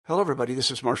Hello, everybody. This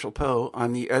is Marshall Poe.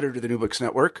 I'm the editor of the New Books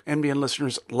Network. NBN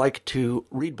listeners like to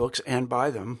read books and buy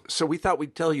them. So we thought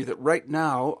we'd tell you that right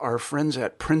now, our friends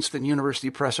at Princeton University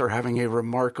Press are having a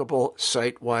remarkable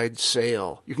site-wide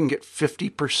sale. You can get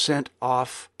 50%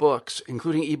 off books,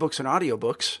 including ebooks and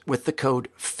audiobooks, with the code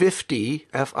 50,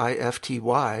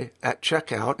 F-I-F-T-Y, at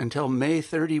checkout until May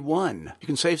 31. You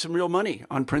can save some real money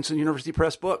on Princeton University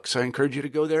Press books. I encourage you to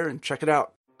go there and check it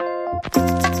out.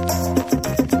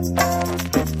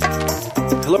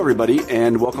 Hello, everybody,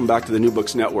 and welcome back to the New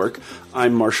Books Network.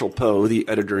 I'm Marshall Poe, the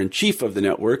editor-in-chief of the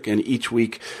network, and each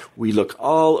week we look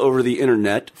all over the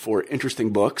internet for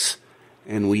interesting books,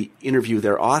 and we interview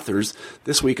their authors.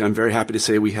 This week, I'm very happy to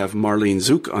say we have Marlene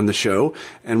Zook on the show,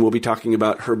 and we'll be talking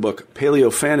about her book,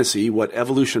 Paleofantasy, What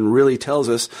Evolution Really Tells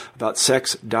Us About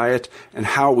Sex, Diet, and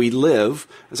How We Live.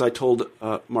 As I told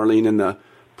Marlene in the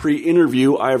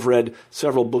pre-interview, I've read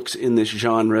several books in this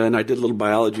genre, and I did a little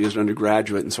biology as an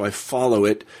undergraduate, and so I follow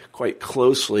it quite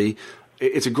closely.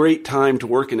 It's a great time to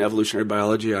work in evolutionary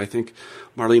biology. I think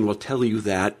Marlene will tell you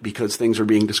that because things are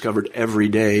being discovered every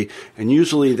day, and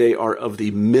usually they are of the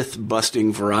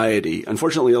myth-busting variety.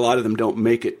 Unfortunately, a lot of them don't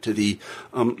make it to the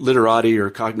literati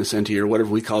or cognoscenti or whatever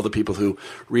we call the people who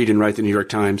read and write the New York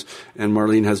Times, and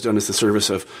Marlene has done us the service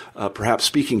of perhaps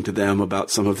speaking to them about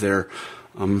some of their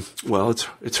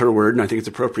it's her word, and I think it's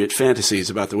appropriate, fantasies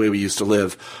about the way we used to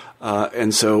live.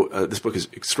 And so this book is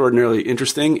extraordinarily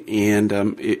interesting,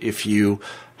 and if you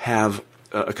have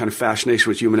a kind of fascination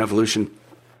with human evolution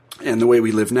and the way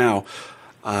we live now,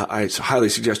 I highly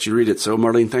suggest you read it. So,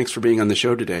 Marlene, thanks for being on the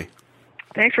show today.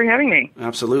 Thanks for having me.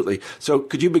 Absolutely. So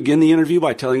could you begin the interview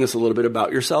by telling us a little bit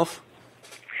about yourself?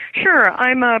 Sure.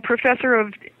 I'm a professor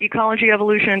of ecology,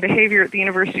 evolution, and behavior at the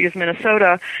University of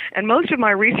Minnesota, and most of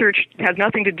my research has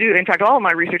nothing to do, in fact, all of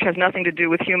my research has nothing to do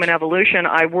with human evolution.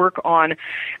 I work on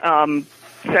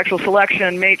sexual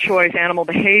selection, mate choice, animal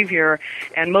behavior,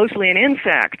 and mostly in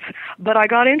insects. But I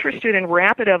got interested in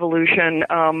rapid evolution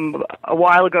a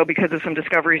while ago because of some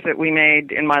discoveries that we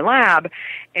made in my lab.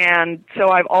 And so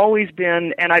I'd always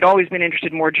been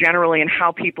interested more generally in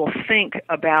how people think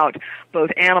about both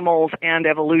animals and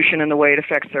evolution and the way it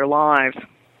affects their lives.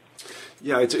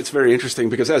 Yeah, it's very interesting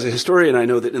because as a historian, I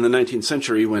know that in the 19th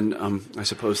century when, I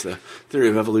suppose, the theory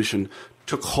of evolution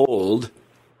took hold,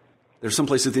 there's some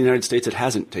places in the United States it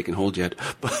hasn't taken hold yet,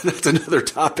 but that's another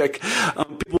topic.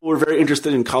 People were very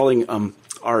interested in calling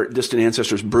our distant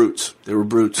ancestors brutes. They were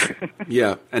brutes.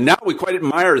 Yeah, and now we quite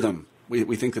admire them.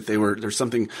 We think that there's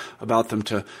something about them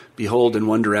to behold and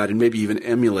wonder at and maybe even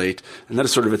emulate, and that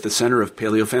is sort of at the center of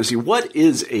paleofantasy. What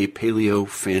is a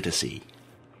paleofantasy?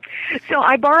 So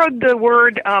I borrowed the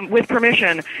word, with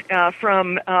permission,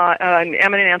 from an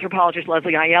eminent anthropologist,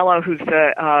 Leslie Ayala, who's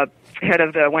the head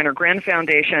of the Wenner Gren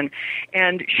Foundation,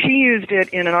 and she used it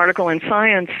in an article in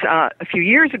Science a few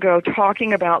years ago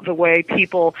talking about the way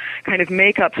people kind of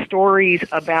make up stories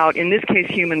about, in this case,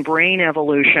 human brain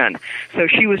evolution. So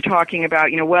she was talking about,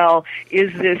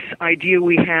 is this idea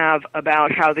we have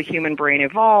about how the human brain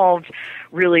evolved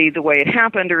really the way it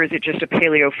happened, or is it just a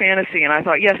paleo fantasy? And I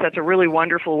thought, yes, that's a really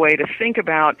wonderful way to think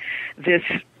about this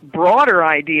broader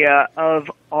idea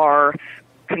of our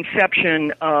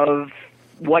conception of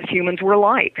what humans were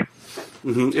like.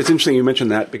 Mm-hmm. It's interesting you mentioned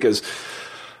that because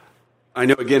I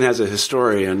know, again, as a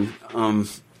historian,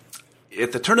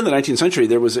 at the turn of the 19th century,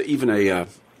 there was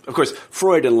of course,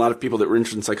 Freud and a lot of people that were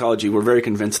interested in psychology were very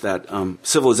convinced that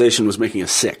civilization was making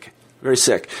us sick, very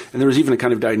sick. And there was even a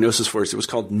kind of diagnosis for us. It was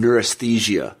called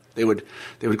neurasthenia. They would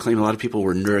claim a lot of people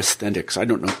were neurasthenics. I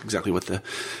don't know exactly what the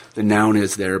noun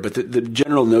is there, but the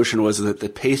general notion was that the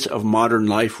pace of modern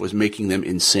life was making them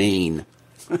insane.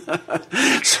 And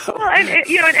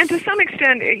to some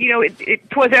extent, it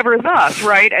was ever thus,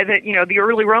 right? That the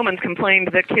early Romans complained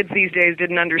that kids these days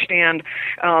didn't understand,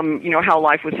 how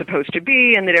life was supposed to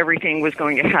be, and that everything was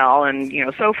going to hell, and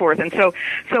so forth. And so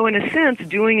in a sense,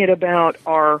 doing it about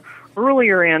our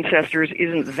earlier ancestors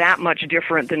isn't that much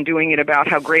different than doing it about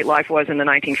how great life was in the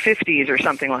 1950s or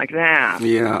something like that.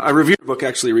 Yeah, I reviewed a book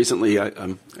actually recently. I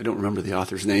don't remember the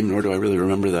author's name, nor do I really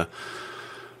remember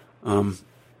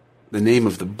the name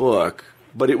of the book,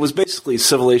 but it was basically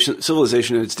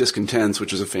Civilization and Its Discontents,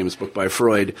 which is a famous book by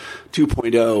Freud,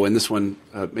 2.0, and this one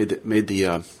made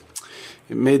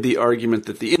the argument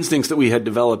that the instincts that we had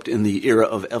developed in the era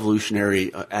of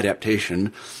evolutionary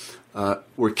adaptation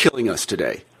were killing us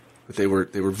today. That they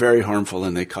were very harmful,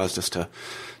 and they caused us to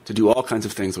do all kinds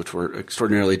of things which were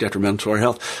extraordinarily detrimental to our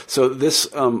health. So this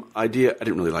idea, I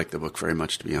didn't really like the book very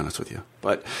much, to be honest with you,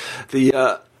 but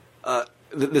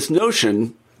this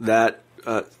notion that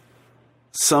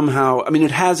somehow, I mean,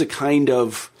 it has a kind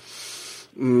of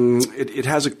it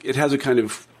has a kind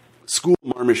of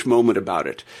school-marmish moment about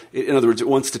it. In other words, it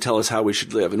wants to tell us how we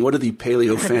should live. And what do the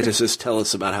paleofantasists tell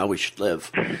us about how we should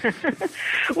live?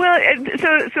 Well,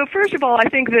 so first of all, I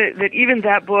think that even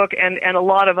that book and a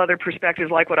lot of other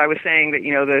perspectives, like what I was saying, that,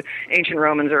 the ancient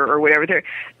Romans or whatever,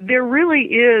 there really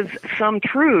is some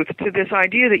truth to this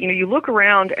idea that, you look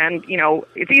around and,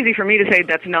 it's easy for me to say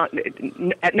that's not,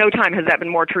 at no time has that been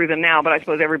more true than now, but I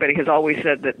suppose everybody has always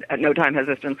said that at no time has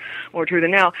this been more true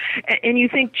than now. And you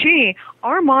think, gee,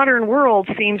 our modern world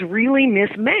seems really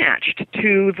mismatched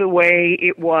to the way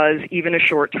it was even a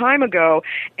short time ago,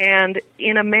 and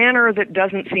in a manner that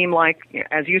doesn't seem like,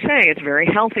 as you say, it's very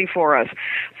healthy for us.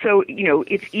 So,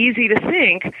 it's easy to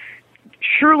think,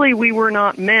 surely we were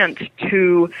not meant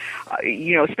to,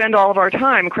 spend all of our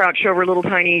time crouched over little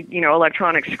tiny,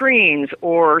 electronic screens,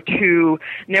 or to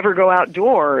never go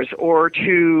outdoors, or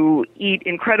to eat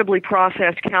incredibly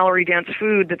processed, calorie-dense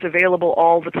food that's available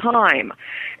all the time.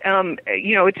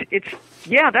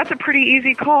 That's a pretty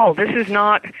easy call. This is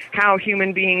not how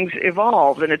human beings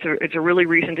evolved, and it's a really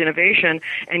recent innovation,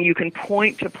 and you can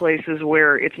point to places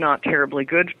where it's not terribly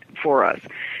good for us.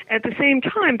 At the same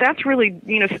time, that's really,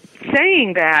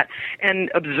 saying that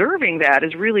and observing that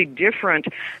is really different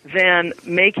than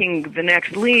making the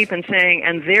next leap and saying,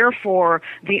 and therefore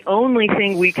the only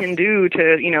thing we can do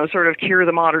to, sort of cure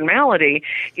the modern malady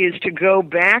is to go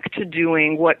back to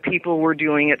doing what people were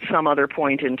doing at some other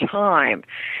point in time.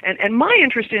 And my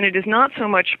interest in it is not so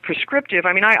much prescriptive.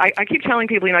 I mean, I keep telling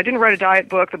people, I didn't write a diet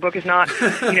book. The book is not,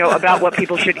 about what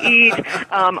people should eat.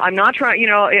 I'm not trying,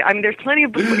 there's plenty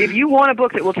of books. If you want a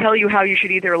book that will tell you how you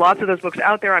should eat, there are lots of those books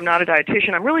out there. I'm not a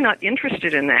dietitian. I'm really not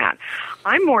interested in that.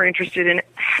 I'm more interested in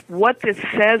what this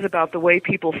says about the way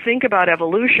people think about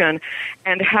evolution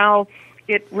and how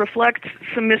it reflects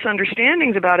some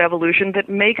misunderstandings about evolution that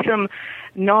make them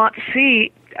not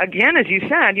see, again, as you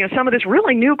said, some of this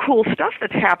really new cool stuff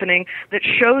that's happening that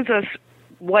shows us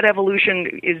what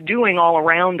evolution is doing all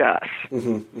around us.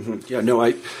 Mm-hmm, mm-hmm.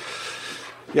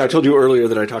 I told you earlier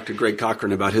that I talked to Greg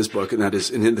Cochran about his book, and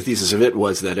the thesis of it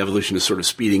was that evolution is sort of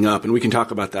speeding up, and we can talk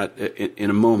about that in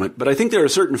a moment. But I think there are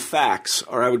certain facts,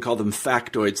 or I would call them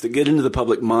factoids, that get into the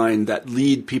public mind that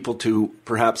lead people to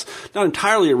perhaps not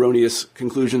entirely erroneous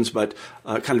conclusions, but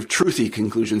kind of truthy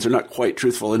conclusions. They're not quite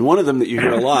truthful. And one of them that you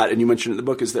hear a lot, and you mentioned in the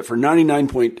book, is that for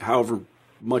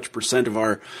 99% of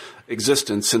our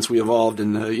existence since we evolved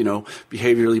in the,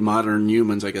 behaviorally modern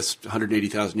humans, I guess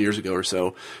 180,000 years ago or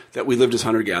so, that we lived as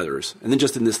hunter-gatherers. And then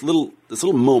just in this little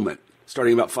moment,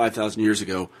 starting about 5,000 years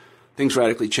ago, things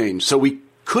radically changed. So we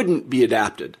couldn't be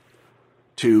adapted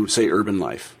to, say, urban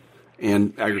life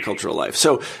and agricultural life.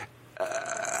 So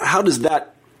how does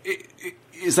that,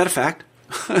 is that a fact?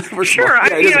 Sure,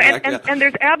 and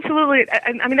there's absolutely,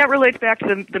 that relates back to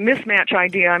the mismatch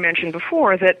idea I mentioned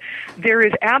before, that there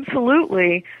is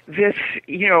absolutely this,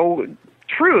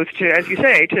 truth to, as you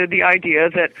say, to the idea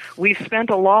that we've spent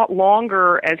a lot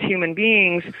longer as human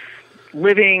beings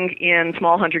living in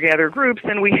small hunter-gatherer groups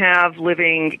than we have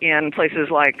living in places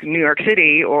like New York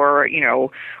City or even,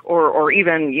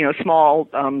 small,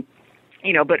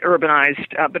 but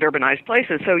urbanized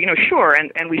places. So, sure,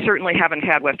 and we certainly haven't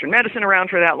had Western medicine around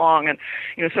for that long, and,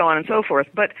 so on and so forth.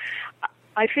 But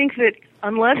I think that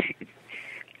unless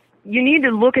you need to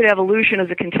look at evolution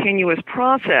as a continuous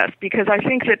process, because I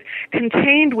think that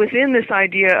contained within this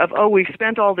idea of, we've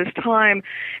spent all this time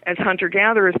as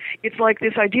hunter-gatherers, it's like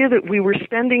this idea that we were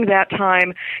spending that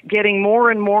time getting more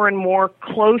and more and more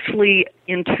closely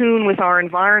in tune with our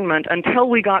environment until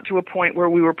we got to a point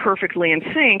where we were perfectly in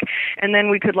sync, and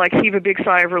then we could heave a big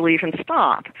sigh of relief and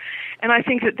stop. And I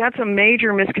think that that's a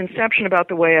major misconception about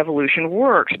the way evolution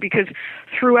works, because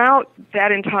throughout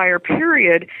that entire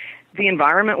period, the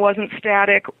environment wasn't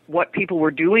static, what people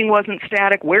were doing wasn't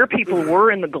static, where people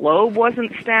were in the globe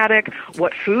wasn't static,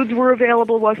 what foods were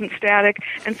available wasn't static,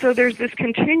 and so there's this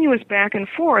continuous back and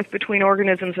forth between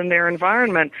organisms and their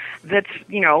environment that's,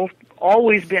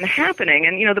 always been happening.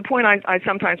 And, the point I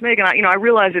sometimes make, and I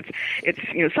realize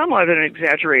it's somewhat of an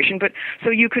exaggeration, but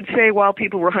so you could say while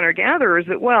people were hunter-gatherers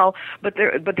that, but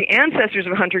the ancestors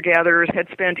of hunter-gatherers had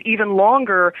spent even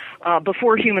longer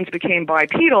before humans became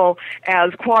bipedal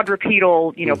as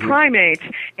quadrupedal, primates,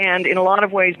 and in a lot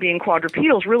of ways being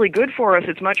quadrupedal is really good for us.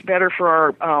 It's much better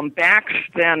for our backs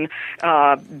than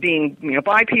being,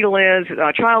 bipedal is.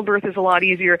 Childbirth is a lot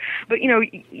easier. But,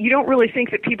 you don't really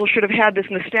think that people should have had this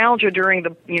nostalgia during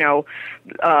the,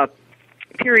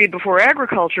 period before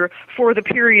agriculture for the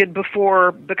period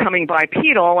before becoming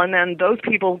bipedal, and then those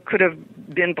people could have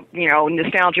been,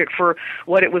 nostalgic for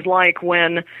what it was like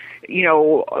when,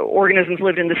 organisms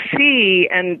lived in the sea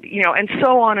and, and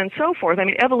so on and so forth. I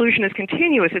mean, evolution is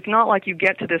continuous. It's not like you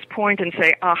get to this point and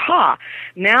say, aha,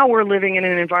 now we're living in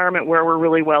an environment where we're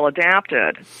really well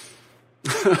adapted.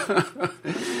 I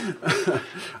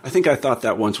think I thought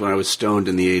that once when I was stoned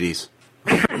in the 80s.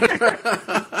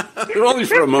 Only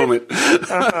for a moment.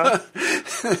 Uh-huh.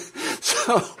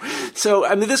 So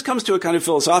I mean, this comes to a kind of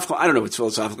philosophical. I don't know if it's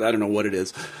philosophical. I don't know what it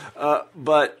is.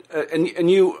 But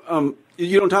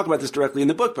you don't talk about this directly in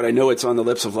the book, but I know it's on the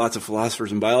lips of lots of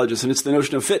philosophers and biologists, and it's the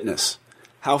notion of fitness.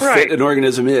 How right. fit an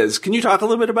organism is. Can you talk a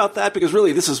little bit about that? Because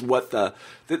really, this is what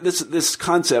this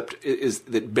concept is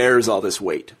that bears all this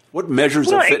weight. What measures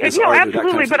of fitness are there?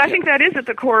 Absolutely, but I think that is at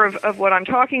the core of what I'm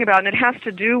talking about, and it has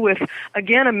to do with,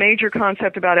 again, a major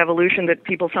concept about evolution that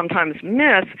people sometimes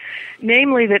miss,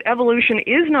 namely that evolution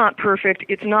is not perfect,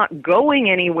 it's not going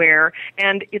anywhere,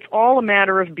 and it's all a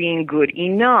matter of being good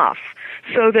enough.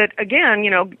 So that, again,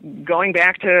 going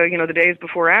back to, the days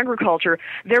before agriculture,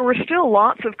 there were still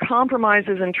lots of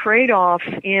compromises and trade-offs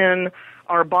in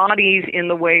our bodies, in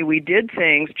the way we did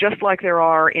things, just like there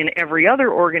are in every other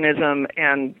organism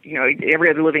and, every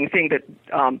other living thing that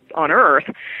on Earth,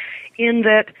 in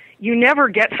that you never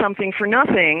get something for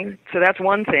nothing. So that's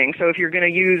one thing. So if you're going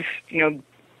to use,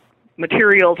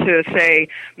 material to, say,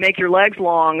 make your legs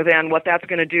long, then what that's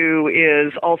going to do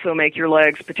is also make your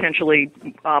legs potentially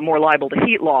more liable to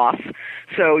heat loss.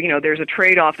 So, there's a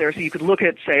trade-off there. So you could look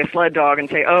at, say, a sled dog and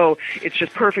say, oh, it's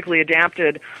just perfectly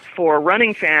adapted for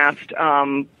running fast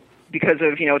because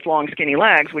of, its long, skinny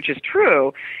legs, which is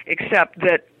true, except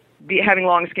that having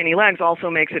long, skinny legs also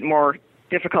makes it more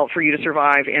difficult for you to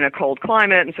survive in a cold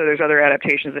climate, and so there's other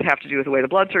adaptations that have to do with the way the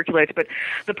blood circulates. But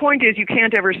the point is, you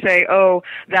can't ever say, oh,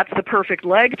 that's the perfect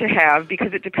leg to have,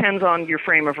 because it depends on your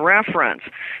frame of reference.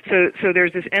 So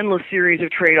there's this endless series of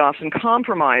trade-offs and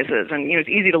compromises, and it's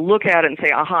easy to look at it and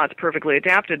say, aha, it's perfectly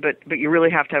adapted, but you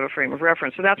really have to have a frame of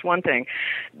reference. So that's one thing.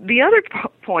 The other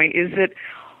point is that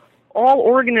all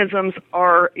organisms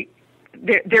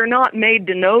they're not made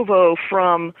de novo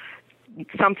from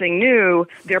something new,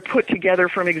 they're put together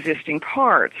from existing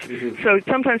parts. Mm-hmm. So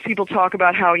sometimes people talk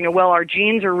about how, our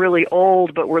genes are really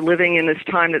old, but we're living in this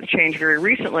time that's changed very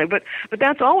recently. But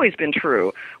that's always been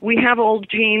true. We have old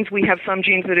genes. We have some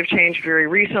genes that have changed very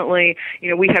recently.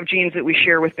 We have genes that we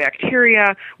share with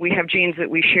bacteria. We have genes that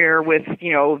we share with,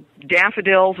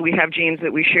 daffodils. We have genes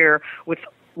that we share with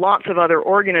lots of other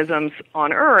organisms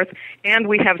on Earth, and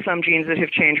we have some genes that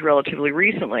have changed relatively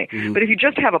recently. Mm-hmm. But if you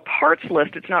just have a parts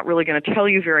list, it's not really going to tell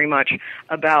you very much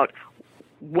about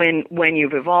when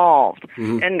you've evolved.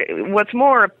 Mm-hmm. And what's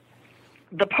more,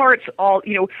 the parts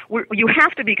you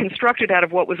have to be constructed out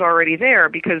of what was already there,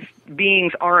 because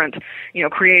beings aren't,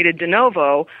 created de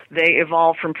novo. They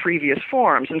evolve from previous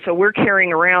forms. And so we're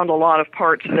carrying around a lot of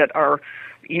parts that are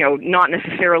not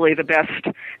necessarily the best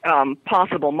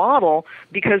possible model,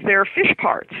 because they're fish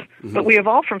parts. Mm-hmm. But we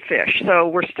evolved from fish, so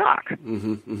we're stuck.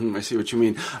 Mm-hmm, mm-hmm. I see what you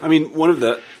mean. I mean, one of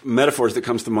the metaphors that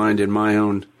comes to mind in my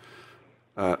own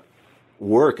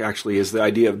work, actually, is the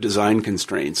idea of design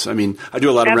constraints. I mean, I do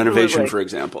a lot of renovation, for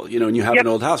example, and you have an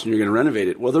old house and you're going to renovate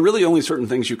it. Well, there are really only certain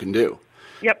things you can do.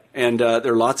 Yep. And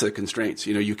there are lots of constraints.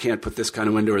 You can't put this kind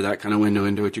of window or that kind of window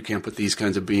into it. You can't put these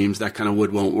kinds of beams. That kind of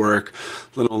wood won't work.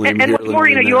 And what's more,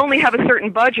 you only have a certain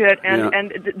budget,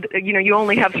 and you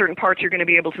only have certain parts you're going to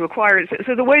be able to acquire.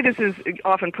 So the way this is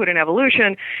often put in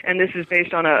evolution, and this is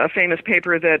based on a famous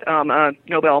paper that a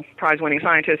Nobel Prize-winning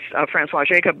scientist, Francois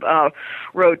Jacob,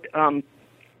 wrote.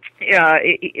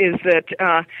 Is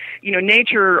that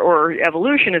nature or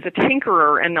evolution is a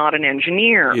tinkerer and not an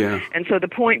engineer. Yeah. And so the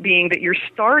point being that you're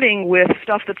starting with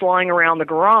stuff that's lying around the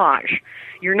garage.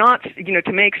 You're not,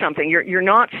 to make something. You're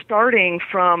not starting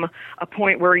from a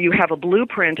point where you have a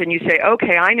blueprint and you say,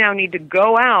 okay, I now need to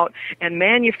go out and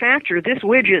manufacture this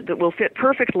widget that will fit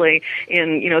perfectly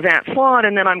in, that slot,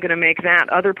 and then I'm going to make that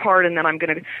other part, and then I'm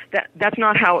going to. That's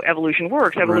not how evolution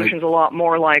works. Evolution's a lot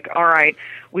more like, all right,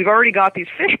 we've already got these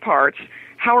fish parts.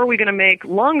 How are we going to make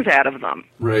lungs out of them?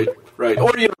 Right. Or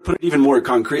put it even more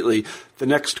concretely, the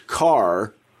next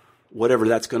car, whatever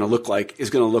that's going to look like,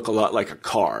 is going to look a lot like a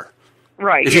car.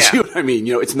 Right. If you see what I mean,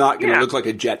 it's not going to look like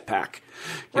a jetpack.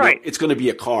 Right. It's going to be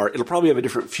a car. It'll probably have a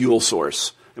different fuel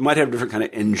source. It might have a different kind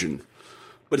of engine,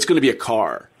 but it's going to be a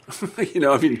car.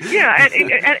 Yeah,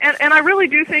 and I really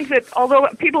do think that although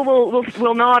people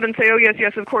will nod and say, oh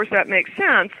yes, of course that makes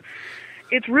sense,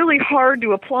 it's really hard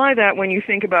to apply that when you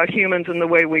think about humans and the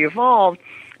way we evolved.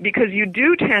 Because you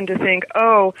do tend to think,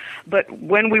 oh, but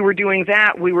when we were doing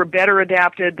that, we were better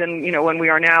adapted than when we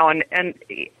are now. And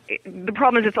the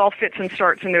problem is, it's all fits and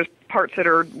starts, and there's parts that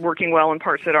are working well and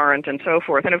parts that aren't, and so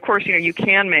forth. And of course, you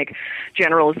can make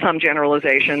some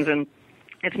generalizations, and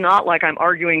it's not like I'm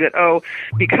arguing that,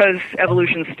 because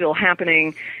evolution's still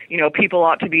happening, people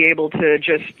ought to be able to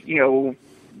just,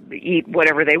 eat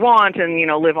whatever they want and,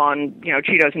 live on,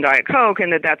 Cheetos and Diet Coke,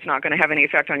 and that's not going to have any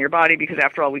effect on your body because,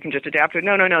 after all, we can just adapt to it.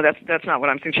 No, that's not what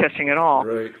I'm suggesting at all.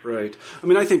 Right. I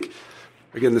mean, I think,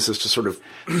 again, this is to sort of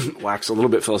wax a little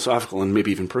bit philosophical and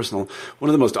maybe even personal. One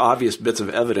of the most obvious bits of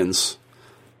evidence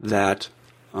that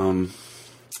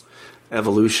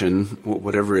evolution,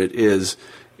 whatever it is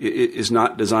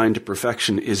not designed to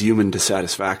perfection is human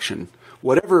dissatisfaction.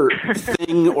 Whatever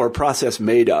thing or process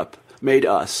made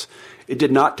us, it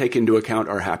did not take into account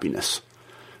our happiness,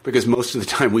 because most of the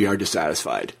time we are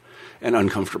dissatisfied and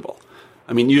uncomfortable.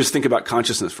 I mean, you just think about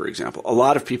consciousness, for example. A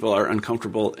lot of people are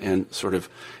uncomfortable and sort of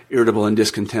irritable and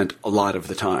discontent a lot of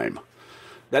the time.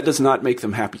 That does not make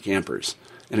them happy campers.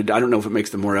 And I don't know if it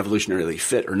makes them more evolutionarily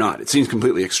fit or not. It seems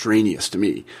completely extraneous to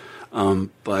me.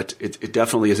 But it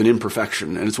definitely is an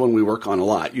imperfection, and it's one we work on a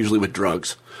lot, usually with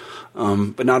drugs.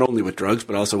 But not only with drugs,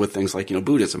 but also with things like,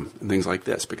 Buddhism and things like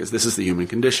this, because this is the human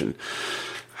condition.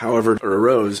 However it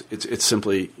arose, it's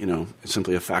simply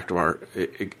a fact of our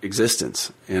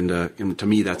existence. And to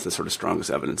me, that's the sort of strongest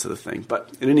evidence of the thing.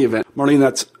 But in any event, Marlene,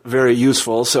 that's very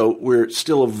useful. So we're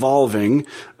still evolving.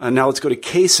 Now let's go to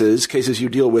cases you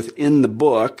deal with in the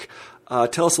book.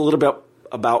 Tell us a little bit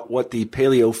about what the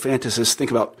paleofantasists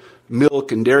think about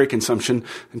milk and dairy consumption,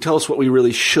 and tell us what we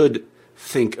really should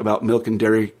think about milk and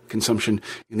dairy consumption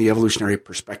in the evolutionary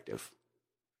perspective.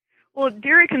 Well,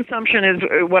 dairy consumption is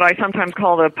what I sometimes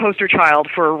call the poster child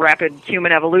for rapid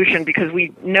human evolution, because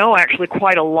we know actually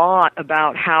quite a lot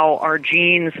about how our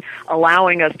genes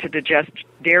allowing us to digest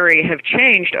dairy have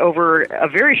changed over a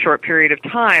very short period of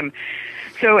time.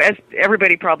 So as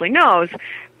everybody probably knows,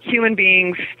 human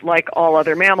beings, like all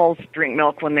other mammals, drink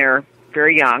milk when they're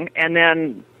very young, and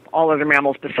then all other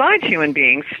mammals besides human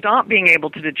beings stop being able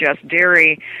to digest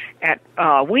dairy at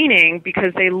weaning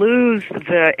because they lose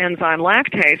the enzyme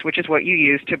lactase, which is what you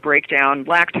use to break down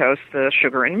lactose, the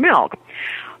sugar in milk.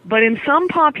 But in some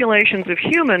populations of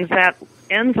humans, that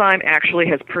enzyme actually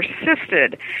has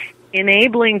persisted,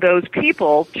 enabling those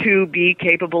people to be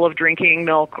capable of drinking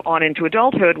milk on into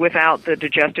adulthood without the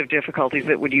digestive difficulties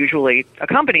that would usually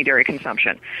accompany dairy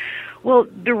consumption. Well,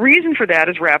 the reason for that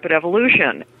is rapid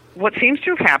evolution. What seems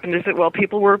to have happened is that,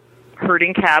 people were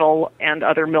herding cattle and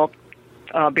other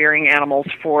milk-bearing animals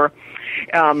for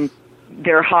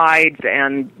their hides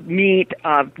and meat,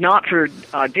 not for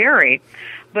dairy.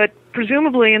 But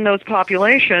presumably in those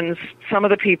populations, some of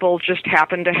the people just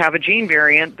happened to have a gene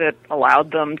variant that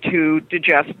allowed them to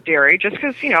digest dairy, just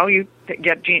because, you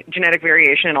get genetic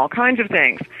variation in all kinds of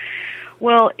things.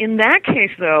 Well, in that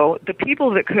case, though, the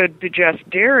people that could digest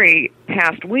dairy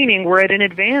past weaning were at an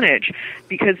advantage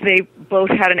because they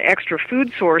both had an extra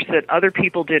food source that other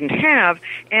people didn't have,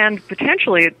 and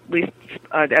potentially, at least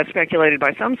as speculated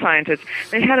by some scientists,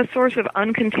 they had a source of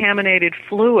uncontaminated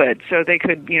fluid, so they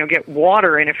could, get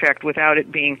water, in effect, without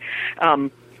it being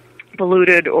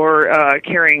polluted or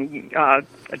carrying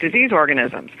disease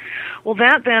organisms. Well,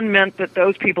 that then meant that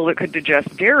those people that could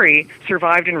digest dairy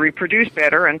survived and reproduced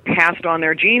better and passed on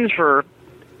their genes for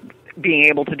being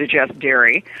able to digest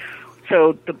dairy.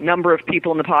 So the number of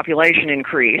people in the population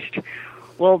increased.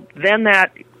 Well, then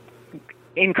that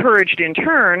encouraged, in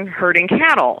turn, herding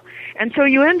cattle. And so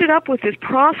you ended up with this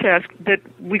process that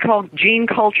we call gene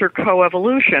culture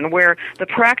coevolution, where the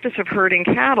practice of herding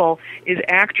cattle is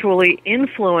actually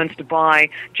influenced by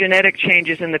genetic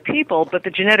changes in the people, but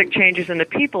the genetic changes in the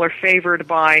people are favored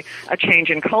by a change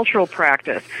in cultural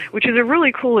practice, which is a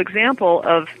really cool example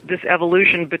of this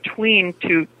evolution between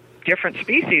two different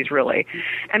species, really.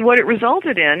 And what it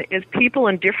resulted in is people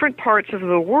in different parts of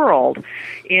the world,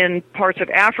 in parts of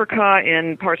Africa,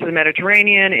 in parts of the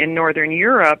Mediterranean, in Northern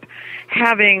Europe,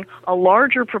 having a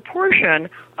larger proportion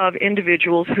of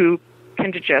individuals who can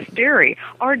digest dairy.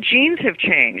 Our genes have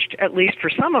changed, at least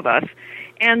for some of us,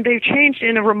 and they've changed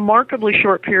in a remarkably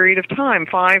short period of time,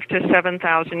 5,000 to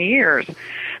 7,000 years.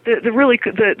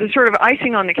 The sort of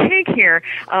icing on the cake here,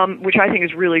 which I think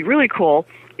is really, really cool,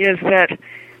 is that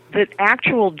the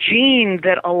actual gene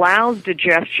that allows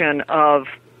digestion of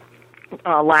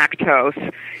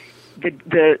lactose,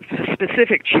 the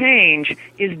specific change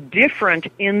is different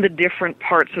in the different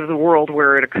parts of the world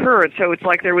where it occurred. So it's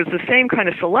like there was the same kind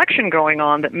of selection going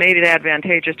on that made it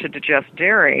advantageous to digest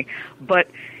dairy, but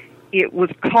it was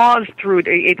caused through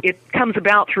it comes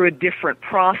about through a different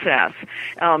process,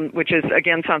 which is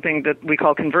again something that we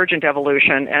call convergent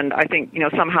evolution, and I think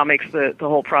somehow makes the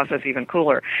whole process even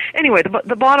cooler. Anyway,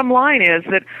 the bottom line is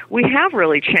that we have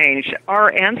really changed.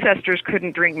 Our ancestors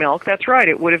couldn't drink milk. That's right;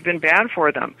 it would have been bad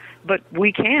for them, but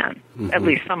we can, at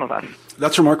least some of us.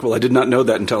 That's remarkable. I did not know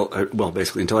that until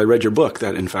I read your book.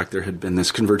 That in fact there had been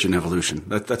this convergent evolution.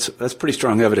 That's pretty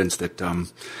strong evidence that.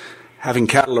 Having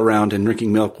cattle around and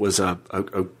drinking milk was a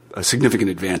significant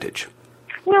advantage.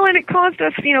 Well, and it caused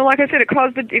us, like I said,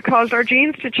 it caused our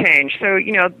genes to change. So,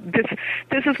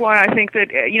 this is why I think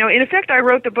that, in effect, I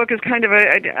wrote the book as kind of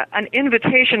an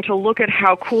invitation to look at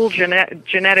how cool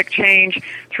genetic change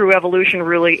through evolution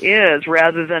really is,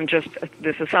 rather than just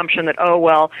this assumption that, oh,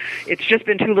 well, it's just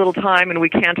been too little time and we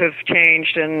can't have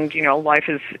changed, and, life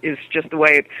is just the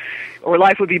way, or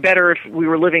life would be better if we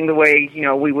were living the way,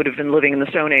 we would have been living in the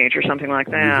Stone Age or something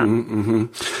like that.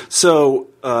 So,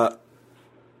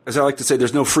 as I like to say,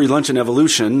 there's no free lunch in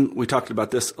evolution. We talked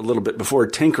about this a little bit before,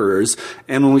 tinkerers.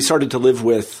 And when we started to live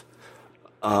with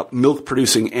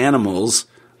milk-producing animals,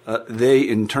 they,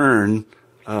 in turn,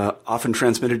 often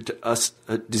transmitted to us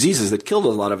diseases that killed a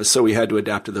lot of us, so we had to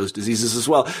adapt to those diseases as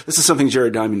well. This is something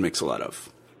Jared Diamond makes a lot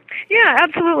of. Yeah,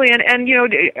 absolutely. And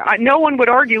no one would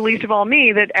argue, least of all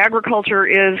me, that agriculture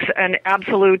is an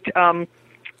absolute,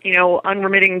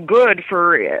 unremitting good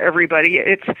for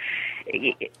everybody.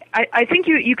 I think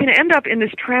you can end up in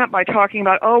this trap by talking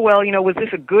about, oh, well, was this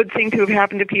a good thing to have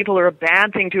happened to people or a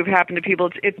bad thing to have happened to people,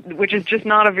 which is just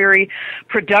not a very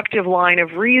productive line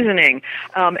of reasoning.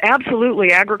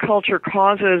 Absolutely, agriculture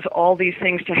causes all these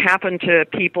things to happen to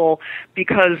people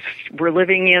because we're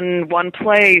living in one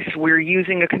place, we're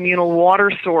using a communal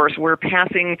water source, we're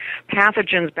passing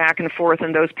pathogens back and forth,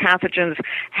 and those pathogens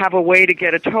have a way to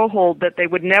get a toehold that they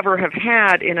would never have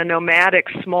had in a nomadic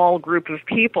small group of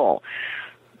people.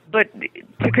 But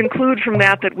to conclude from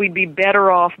that we'd be better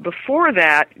off before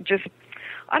that,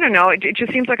 I don't know, it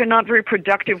just seems like a not very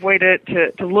productive way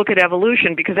to look at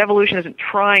evolution, because evolution isn't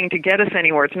trying to get us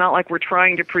anywhere. It's not like we're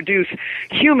trying to produce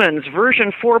humans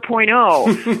version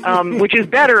 4.0, which is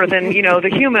better than, the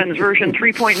humans version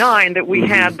 3.9 that we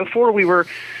had before we were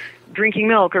drinking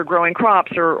milk or growing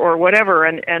crops or whatever.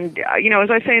 And as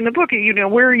I say in the book,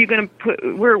 where are you going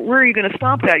to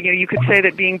stop that? You could say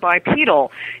that being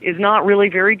bipedal is not really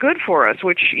very good for us,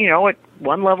 which, at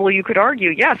one level you could argue,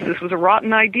 yes, this was a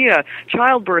rotten idea.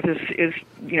 Childbirth is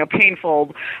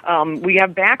painful. We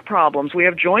have back problems. We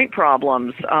have joint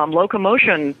problems.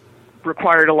 Locomotion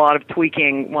required a lot of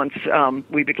tweaking once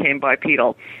we became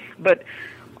bipedal. But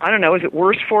I don't know, is it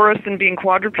worse for us than being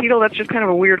quadrupedal? That's just kind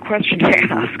of a weird question to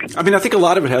ask. I mean, I think a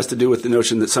lot of it has to do with the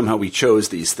notion that somehow we chose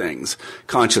these things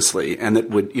consciously, and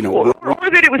that would, or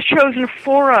that it was chosen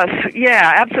for us.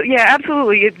 Yeah,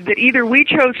 absolutely. That either we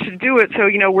chose to do it, so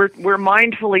we're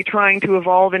mindfully trying to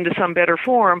evolve into some better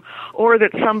form, or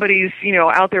that somebody's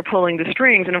out there pulling the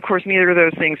strings. And of course, neither of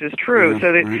those things is true.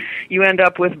 So that you end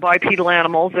up with bipedal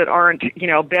animals that aren't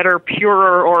better,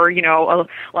 purer, or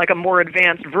like a more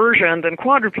advanced version than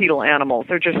quadrupedal animals.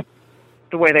 They're just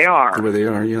the way they are. The way they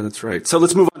are, yeah, that's right. So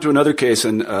let's move on to another case,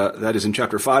 and that is in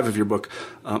Chapter 5 of your book,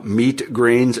 Meat,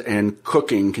 Grains, and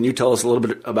Cooking. Can you tell us a little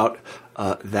bit about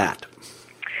that?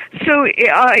 So,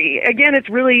 again, it's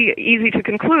really easy to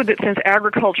conclude that since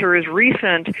agriculture is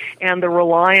recent and the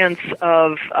reliance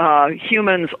of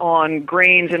humans on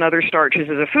grains and other starches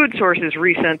as a food source is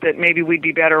recent, that maybe we'd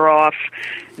be better off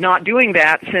not doing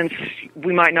that, since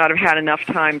we might not have had enough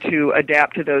time to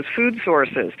adapt to those food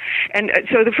sources. And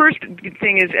so the first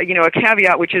thing is, a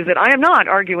caveat, which is that I am not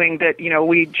arguing that,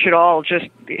 we should all just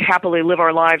happily live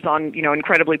our lives on,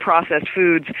 incredibly processed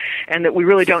foods, and that we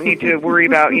really don't need to worry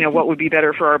about, what would be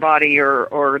better for our body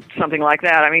or something like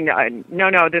that. I mean,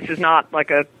 no, this is not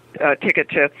like a ticket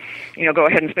to, go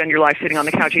ahead and spend your life sitting on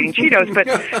the couch eating Cheetos, but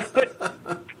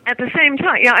at the same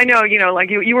time, yeah, I know, like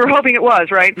you were hoping it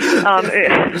was, right? But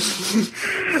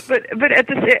at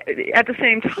the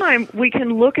same time, we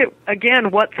can look at,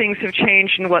 again, what things have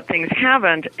changed and what things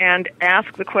haven't, and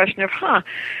ask the question of,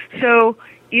 so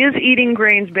is eating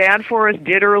grains bad for us?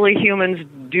 Did early humans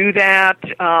do that?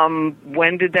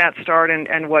 When did that start,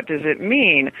 and what does it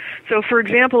mean? So, for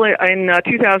example, in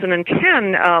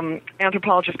 2010,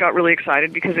 anthropologists got really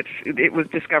excited because it was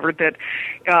discovered that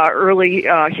early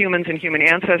humans and human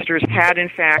ancestors had, in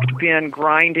fact, been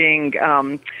grinding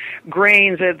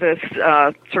grains as this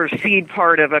sort of seed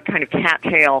part of a kind of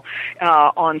cattail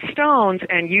on stones,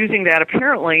 and using that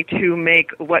apparently to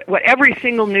make what every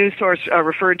single news source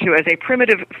referred to as a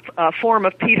primitive form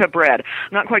of pita bread.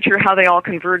 I'm not quite sure how they all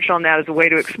converged on that as a way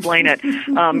to explain it,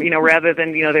 rather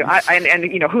than,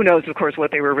 who knows, of course,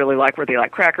 what they were really like. Were they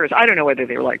like crackers? I don't know whether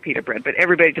they were like pita bread, but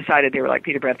everybody decided they were like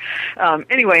pita bread.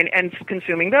 Anyway, and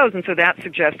consuming those, and so that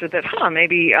suggested that,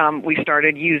 maybe we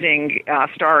started using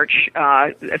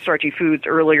starchy foods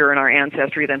earlier in our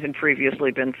ancestry than had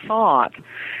previously been thought.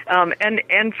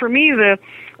 And for me,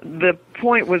 the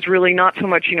point was really not so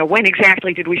much, when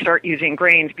exactly did we start using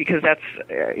grains, because that's,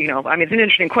 it's an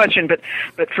interesting question,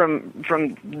 but from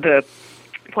the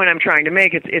point I'm trying to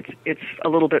make, it's a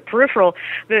little bit peripheral.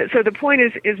 So the point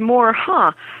is more,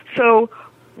 so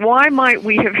why might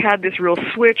we have had this real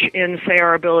switch in, say,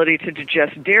 our ability to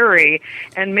digest dairy,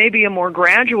 and maybe a more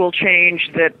gradual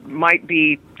change that might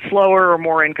be slower or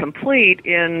more incomplete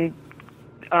in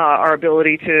our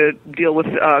ability to deal with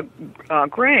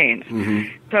grains.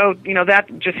 Mm-hmm. So,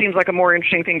 that just seems like a more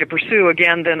interesting thing to pursue,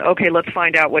 again, than, okay, let's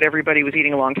find out what everybody was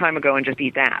eating a long time ago and just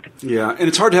eat that. Yeah, and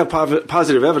it's hard to have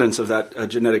positive evidence of that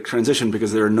genetic transition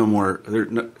because we're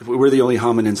the only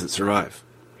hominins that survive.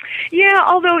 Yeah,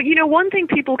 although, one thing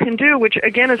people can do, which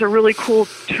again is a really cool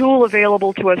tool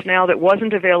available to us now that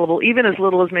wasn't available even as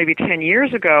little as maybe 10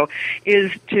 years ago,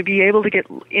 is to be able to get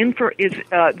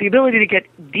the ability to get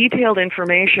detailed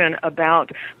information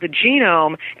about the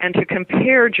genome and to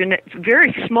compare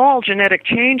very small genetic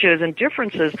changes and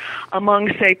differences among,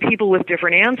 say, people with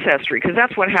different ancestry, because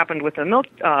that's what happened with the milk,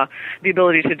 the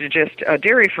ability to digest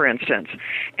dairy, for instance.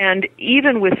 And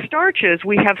even with starches,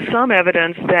 we have some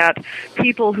evidence that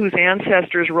people whose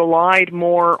ancestors relied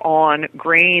more on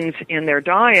grains in their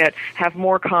diet have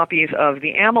more copies of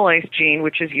the amylase gene,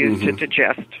 which is used to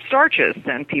digest starches,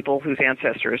 than people whose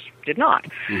ancestors did not.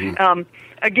 Mm-hmm.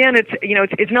 Again,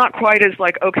 it's not quite as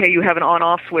like, okay, you have an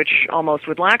on-off switch almost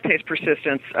with lactase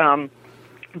persistence.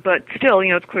 But still,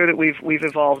 it's clear that we've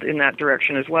evolved in that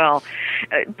direction as well.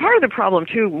 Part of the problem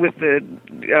too with the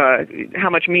how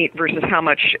much meat versus how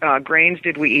much grains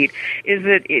did we eat is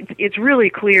that it's really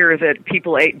clear that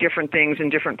people ate different things in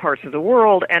different parts of the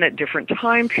world and at different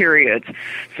time periods,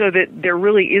 so that there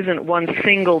really isn't one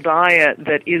single diet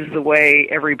that is the way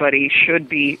everybody should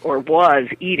be or was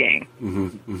eating. Mm-hmm,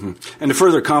 mm-hmm. And to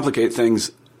further complicate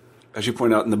things, as you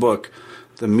point out in the book,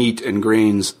 the meat and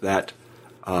grains that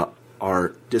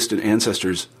our distant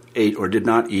ancestors ate or did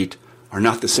not eat are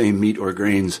not the same meat or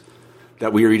grains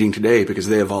that we are eating today, because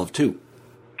they evolved too.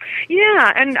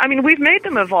 Yeah, and we've made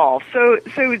them evolve. So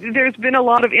there's been a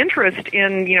lot of interest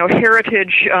in,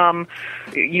 heritage,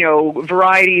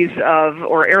 varieties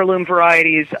or heirloom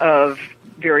varieties of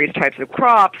various types of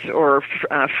crops or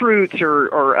fruits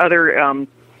or other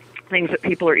things that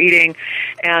people are eating,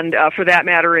 and for that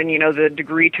matter, in the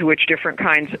degree to which different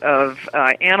kinds of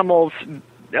animals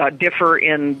differ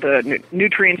in the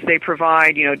nutrients they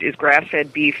provide. Is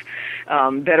grass-fed beef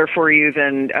better for you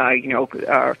than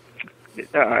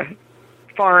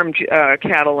farmed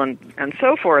cattle and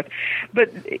so forth?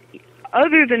 But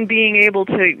other than being able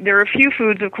to, there are a few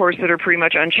foods, of course, that are pretty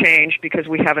much unchanged because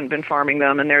we haven't been farming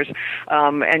them. And there's,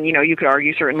 you could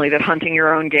argue certainly that hunting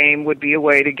your own game would be a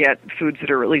way to get foods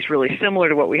that are at least really similar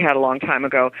to what we had a long time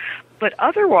ago. But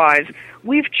otherwise,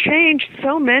 we've changed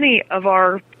so many of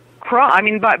our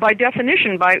by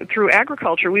definition, through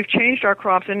agriculture, we've changed our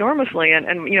crops enormously.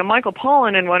 And Michael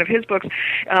Pollan, in one of his books,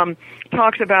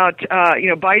 talks about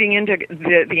biting into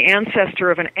the ancestor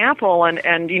of an apple and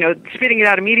spitting it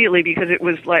out immediately because it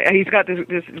was like, he's got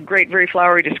this great, very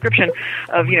flowery description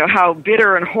of how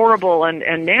bitter and horrible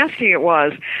and nasty it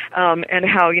was, and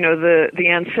how the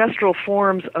ancestral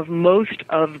forms of most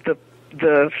of the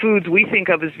foods we think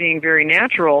of as being very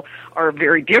natural are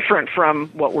very different from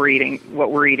what we're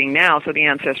eating now. So the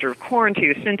ancestor of corn,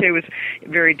 teosinte, was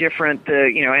very different.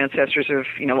 The ancestors of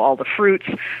all the fruits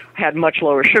had much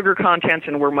lower sugar contents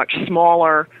and were much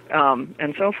smaller,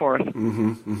 and so forth.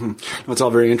 Mm-hmm, mm-hmm. Well, it's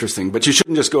all very interesting, but you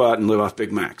shouldn't just go out and live off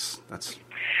Big Macs. That's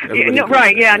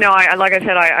right. Yeah. No. Like I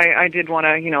said, I did want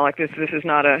to. This is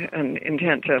not an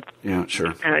intent to. Yeah.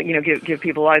 Sure. Give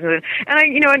people lies, and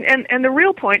and the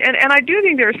real point, and I do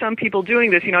think there are some people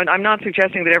doing this. I'm not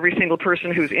suggesting that every single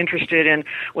person who's interested in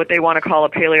what they want to call a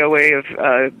paleo way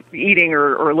of eating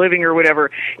or living or whatever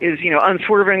is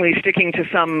unswervingly sticking to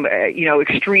some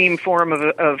extreme form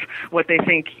of what they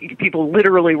think people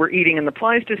literally were eating in the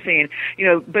Pleistocene.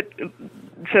 But.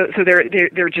 So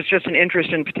they're just an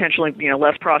interest in potentially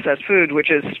less processed food,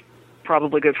 which is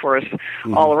probably good for us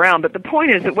all around. But the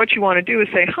point is that what you want to do is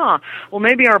say, well,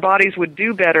 maybe our bodies would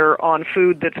do better on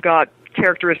food that's got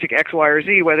characteristic X, Y, or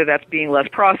Z, whether that's being less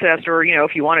processed or,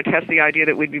 if you want to test the idea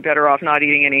that we'd be better off not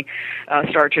eating any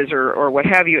starches or what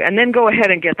have you, and then go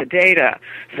ahead and get the data.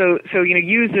 So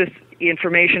use this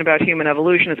information about human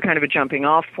evolution as kind of a jumping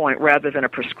off point rather than a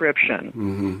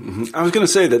prescription. I was going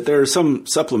to say that there are some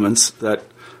supplements that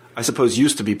I suppose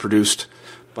used to be produced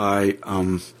by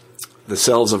the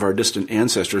cells of our distant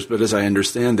ancestors, but as I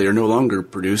understand, they are no longer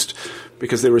produced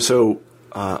because they were so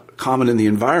common in the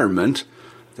environment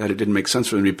that it didn't make sense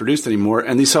for them to be produced anymore.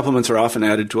 And these supplements are often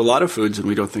added to a lot of foods, and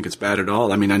we don't think it's bad at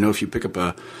all. I mean, I know if you pick up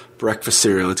a breakfast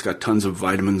cereal, it's got tons of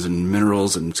vitamins and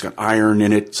minerals, and it's got iron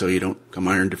in it, so you don't become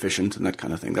iron deficient and that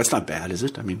kind of thing. That's not bad, is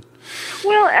it? I mean...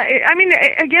 Well, I mean,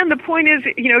 again, the point is,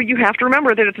 you have to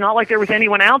remember that it's not like there was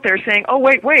anyone out there saying, oh,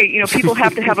 wait, people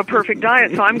have to have a perfect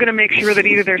diet, so I'm going to make sure that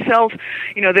either their cells,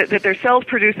 that their cells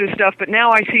produce this stuff, but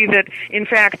now I see that, in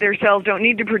fact, their cells don't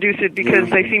need to produce it because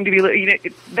they seem to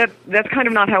be, that's kind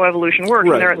of not how evolution works.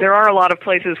 Right. And there are a lot of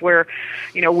places where,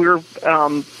 we're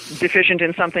deficient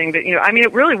in something that,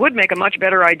 it really would make a much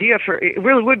better idea it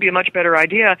really would be a much better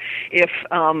idea if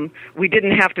we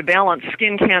didn't have to balance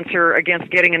skin cancer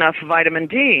against getting enough vitamin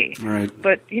D. Right.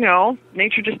 But,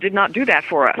 nature just did not do that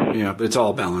for us. Yeah, but it's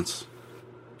all balance.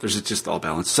 There's just all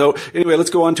balance. So anyway, let's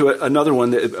go on to another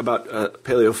one about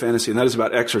paleofantasy, and that is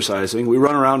about exercising. We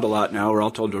run around a lot now. We're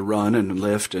all told to run and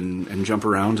lift and jump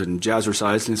around and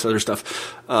jazzercise and this other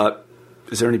stuff.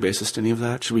 Is there any basis to any of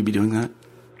that? Should we be doing that?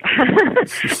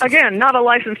 Again, not a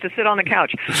license to sit on the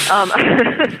couch.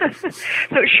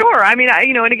 So sure, I mean,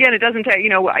 and again, it doesn't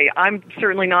take, I'm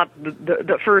certainly not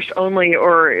the first, only,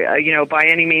 or, by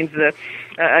any means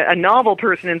a novel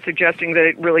person in suggesting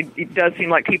that it does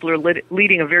seem like people are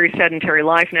leading a very sedentary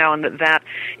life now, and that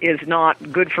is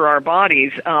not good for our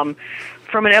bodies. From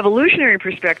an evolutionary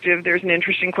perspective, there's an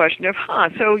interesting question of,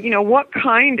 so, what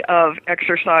kind of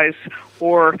exercise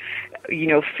or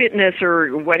fitness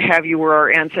or what have you were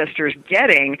our ancestors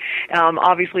getting?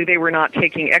 Obviously, they were not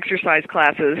taking exercise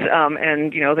classes,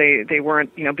 and they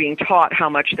weren't being taught how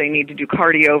much they need to do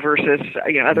cardio versus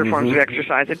other forms of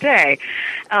exercise a day.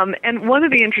 And one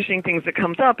of the interesting things that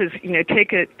comes up is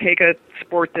take a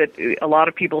sport that a lot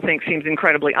of people think seems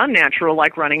incredibly unnatural,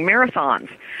 like running marathons.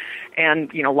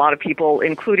 And, a lot of people,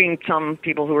 including some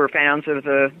people who are fans of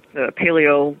the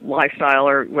paleo lifestyle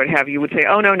or what have you, would say,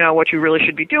 oh, no, what you really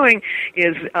should be doing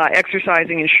is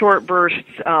exercising in short bursts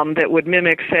that would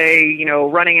mimic, say,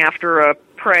 running after a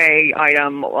prey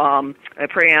item, a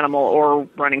prey animal, or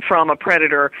running from a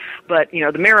predator. But,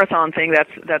 the marathon thing,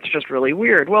 that's just really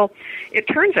weird. Well, it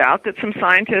turns out that some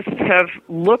scientists have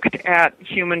looked at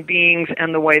human beings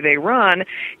and the way they run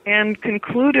and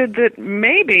concluded that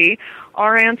maybe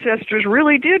our ancestors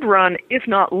really did run, if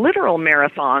not literal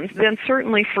marathons, then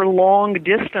certainly for long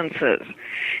distances.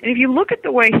 And if you look at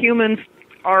the way humans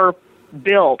are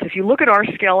built, if you look at our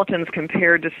skeletons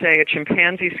compared to, say, a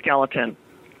chimpanzee skeleton,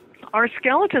 our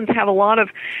skeletons have a lot of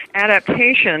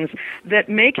adaptations that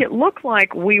make it look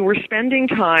like we were spending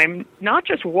time not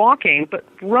just walking, but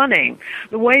running.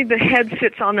 The way the head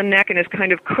sits on the neck and is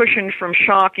kind of cushioned from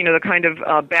shock, the kind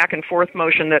of back and forth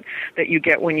motion that you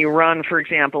get when you run, for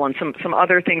example, and some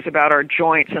other things about our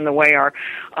joints and the way our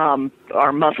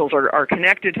muscles are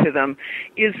connected to them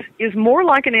is more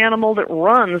like an animal that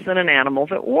runs than an animal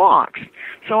that walks.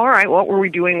 So, all right, what were we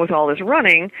doing with all this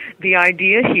running? The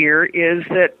idea here is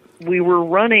that we were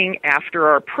running after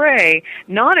our prey,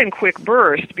 not in quick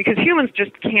bursts, because humans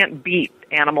just can't beat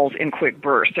animals in quick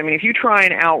bursts. I mean, if you try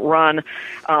and outrun,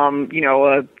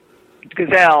 a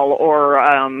gazelle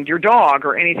or your dog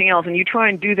or anything else, and you try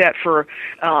and do that for,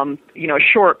 a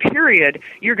short period,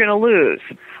 you're going to lose.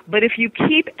 But if you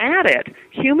keep at it,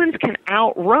 humans can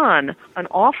outrun an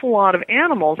awful lot of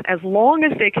animals as long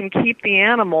as they can keep the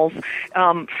animals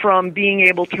from being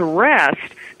able to rest,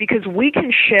 because we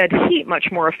can shed heat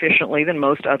much more efficiently than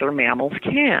most other mammals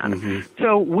can.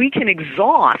 So we can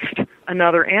exhaust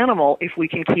another animal if we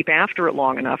can keep after it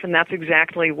long enough, and that's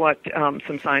exactly what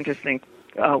some scientists think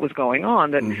was going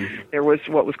on, that there was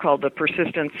what was called the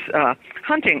persistence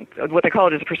hunting, what they call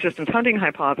it is a persistence hunting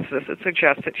hypothesis. It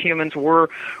suggests that humans were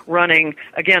running,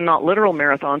 again, not literal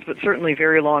marathons, but certainly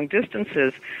very long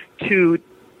distances to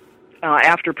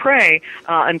after prey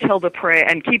until the prey,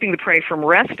 and keeping the prey from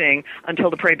resting until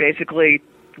the prey basically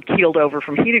keeled over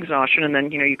from heat exhaustion, and then,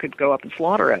 you could go up and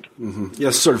slaughter it.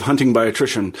 Yes, sort of hunting by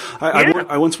attrition.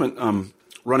 I once went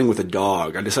running with a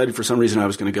dog. I decided for some reason I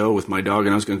was going to go with my dog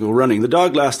and I was going to go running. The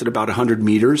dog lasted about 100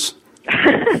 meters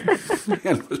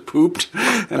and was pooped,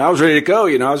 and I was ready to go.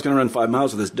 I was going to run 5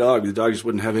 miles with this dog. The dog just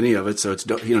wouldn't have any of it, so its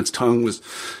tongue was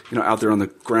out there on the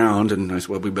ground, and I said,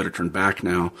 well, we better turn back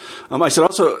now. I should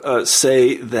also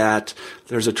say that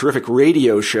there's a terrific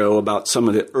radio show about some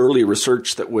of the early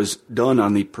research that was done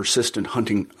on the persistent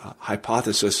hunting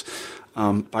hypothesis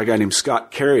by a guy named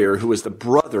Scott Carrier, who was the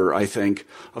brother, I think,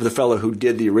 of the fellow who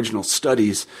did the original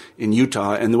studies in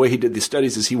Utah. And the way he did the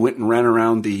studies is he went and ran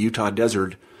around the Utah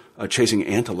desert chasing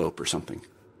antelope or something.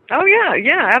 Oh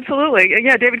yeah, absolutely.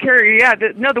 Yeah, David Carrier. Yeah,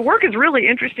 the work is really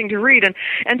interesting to read,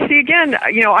 and see again.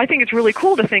 I think it's really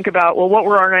cool to think about. Well, what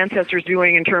were our ancestors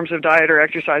doing in terms of diet or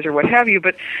exercise or what have you?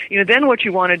 But then what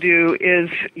you want to do is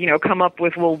come up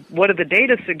with, well, what do the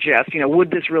data suggest?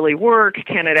 Would this really work?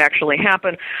 Can it actually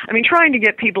happen? I mean, trying to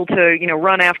get people to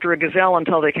run after a gazelle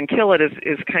until they can kill it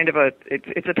is kind of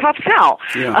it's a tough sell.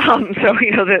 Yeah.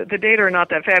 So the data are not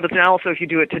that fabulous. And also, if you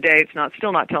do it today, it's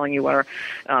still not telling you what our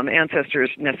ancestors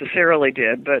necessarily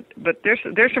did, but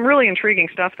there's some really intriguing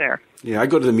stuff there. Yeah, I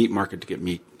go to the meat market to get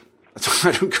meat. That's why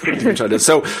I don't go to the China.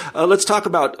 So let's talk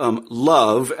about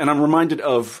love, and I'm reminded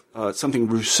of something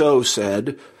Rousseau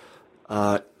said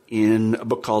in a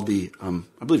book called I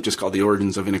believe just called The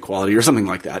Origins of Inequality or something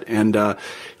like that. And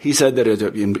he said that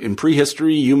in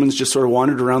prehistory, humans just sort of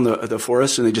wandered around the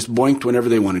forest and they just boinked whenever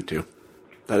they wanted to.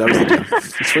 That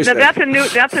was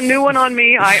that's a new one on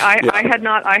me. I had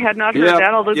not heard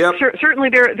that. Although certainly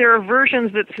there are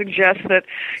versions that suggest that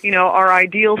our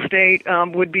ideal state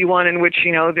would be one in which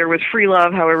there was free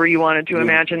love, however you wanted to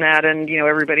imagine that, and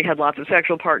everybody had lots of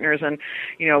sexual partners, and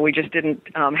we just didn't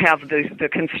have the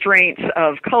constraints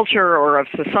of culture or of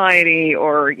society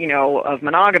or of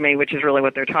monogamy, which is really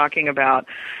what they're talking about.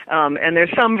 And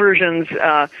there's some versions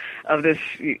of this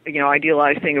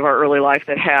idealized thing of our early life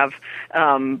that have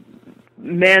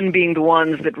men being the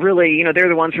ones that really, they're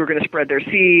the ones who are going to spread their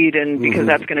seed, and because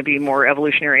that's going to be more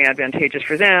evolutionary advantageous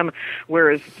for them,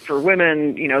 whereas for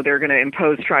women, they're going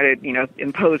to try to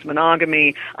impose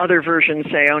monogamy. Other versions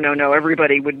say, oh, no,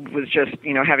 everybody was just,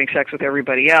 having sex with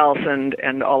everybody else,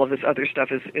 and all of this other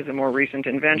stuff is a more recent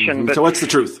invention. But so what's the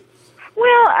truth?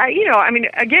 Well,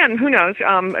 again, who knows?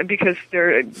 Because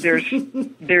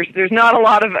there's not a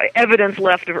lot of evidence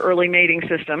left of early mating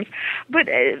systems. But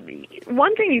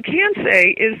one thing you can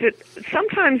say is that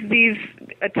sometimes these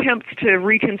attempts to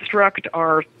reconstruct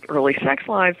our early sex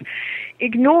lives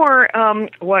ignore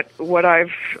what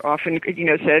I've often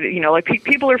said. Like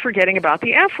people are forgetting about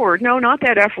the F word. No, not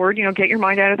that F word. Get your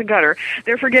mind out of the gutter.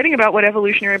 They're forgetting about what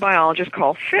evolutionary biologists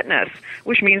call fitness,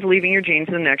 which means leaving your genes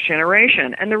in the next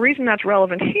generation. And the reason that's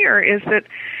relevant here is that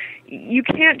you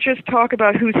can't just talk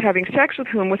about who's having sex with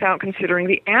whom without considering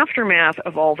the aftermath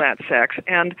of all that sex.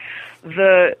 And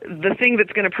the thing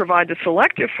that's going to provide the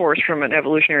selective force from an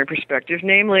evolutionary perspective,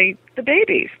 namely the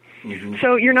babies.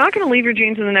 So you're not going to leave your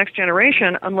genes in the next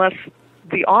generation unless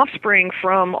the offspring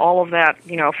from all of that,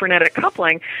 frenetic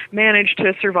coupling manage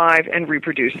to survive and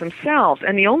reproduce themselves.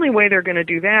 And the only way they're going to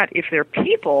do that, if they're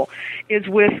people, is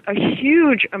with a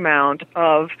huge amount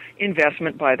of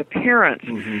investment by the parents.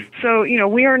 So,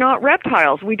 we are not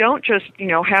reptiles. We don't just,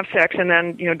 have sex and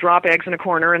then, drop eggs in a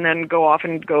corner and then go off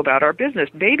and go about our business.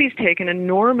 Babies take an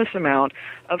enormous amount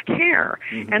of care.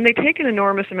 And they take an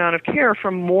enormous amount of care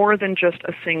from more than just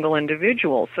a single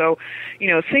individual. So,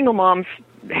 single moms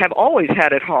have always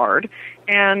had it hard,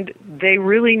 and they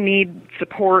really need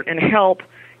support and help,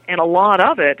 and a lot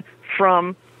of it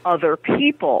from other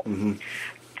people.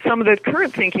 Some of the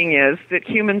current thinking is that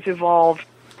humans evolved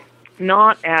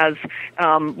not as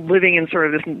living in sort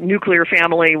of this nuclear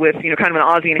family with, kind of an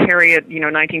Ozzie and Harriet,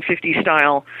 1950s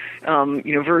style,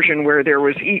 version where there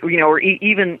was, or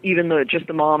even just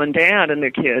the mom and dad and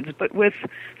their kids, but with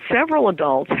several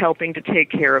adults helping to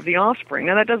take care of the offspring.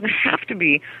 Now, that doesn't have to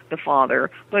be the father,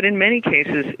 but in many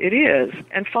cases it is.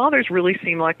 And fathers really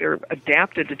seem like they're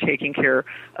adapted to taking care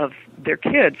of their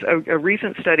kids. A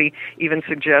recent study even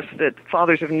suggests that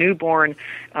fathers of newborn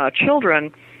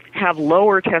children have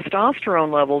lower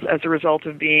testosterone levels as a result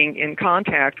of being in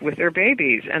contact with their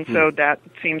babies. And so that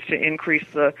seems to increase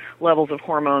the levels of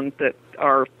hormones that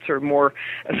are sort of more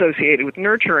associated with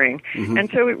nurturing.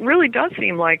 And so it really does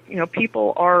seem like,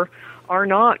 people are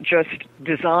not just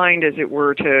designed, as it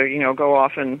were, to, go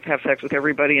off and have sex with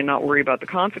everybody and not worry about the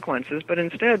consequences, but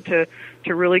instead to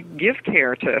really give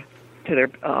care to their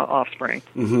offspring.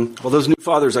 Well, those new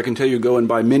fathers, I can tell you, go and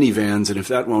buy minivans, and if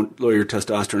that won't lower your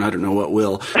testosterone, I don't know what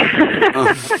will.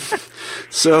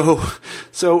 So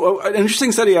an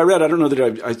interesting study I read. I don't know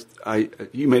that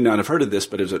you may not have heard of this,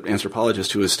 but it was an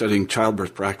anthropologist who was studying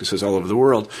childbirth practices all over the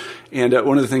world, and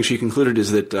one of the things she concluded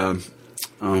is that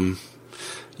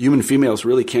human females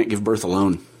really can't give birth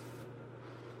alone.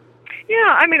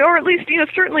 Yeah, or at least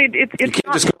certainly it's you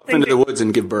can't just go off into the woods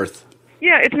and give birth.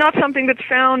 Yeah, it's not something that's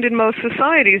found in most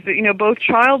societies, that, both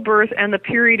childbirth and the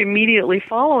period immediately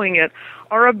following it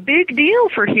are a big deal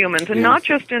for humans, and not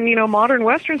just in modern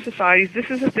Western societies.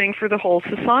 This is a thing for the whole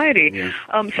society. Yeah.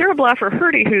 Sarah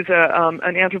Blaffer-Hrdy, who's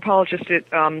an anthropologist at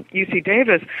UC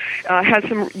Davis, has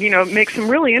makes some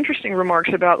really interesting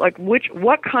remarks about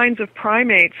what kinds of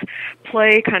primates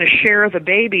share the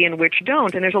baby and which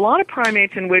don't. And there's a lot of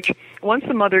primates in which once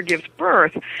the mother gives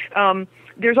birth,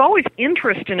 there's always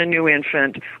interest in a new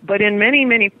infant, but in many,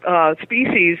 many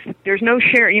species, there's no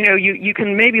share. You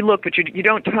can maybe look, but you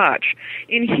don't touch.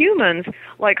 In humans,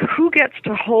 who gets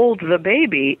to hold the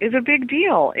baby is a big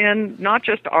deal, and not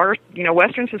just our,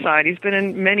 Western societies, but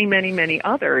in many, many, many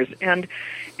others. And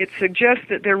it suggests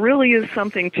that there really is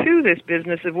something to this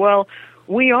business of, well,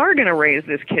 we are going to raise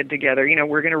this kid together.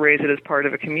 We're going to raise it as part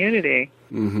of a community.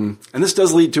 Mm-hmm. And this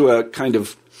does lead to a kind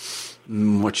of,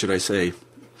 what should I say?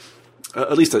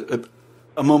 At least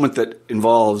a moment that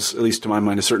involves, at least to my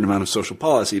mind, a certain amount of social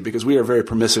policy, because we are very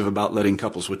permissive about letting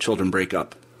couples with children break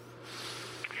up.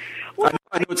 Well,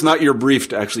 I know it's not your brief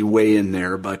to actually weigh in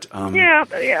there, but... Yeah.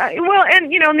 Well,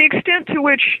 and, the extent to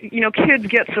which, kids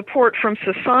get support from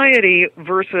society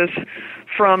versus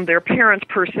from their parents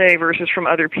per se versus from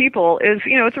other people is,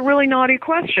 it's a really naughty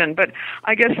question. But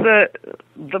I guess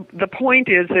the point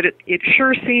is that it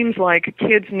sure seems like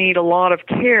kids need a lot of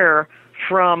care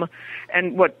from,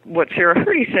 and what Sarah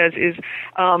Hrdy says is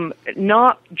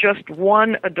not just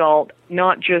one adult,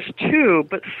 not just two,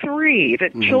 but three,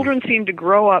 that children seem to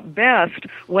grow up best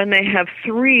when they have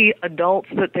three adults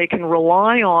that they can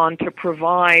rely on to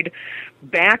provide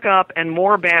backup and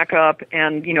more backup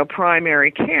and,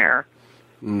 primary care.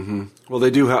 Mm-hmm. Well, they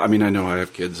do have, I know I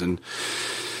have kids, and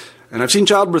I've seen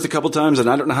childbirth a couple times, and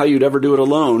I don't know how you'd ever do it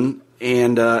alone.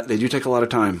 And they do take a lot of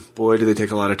time. Boy, do they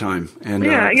take a lot of time. And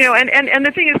and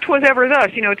the thing is, 'twas ever thus.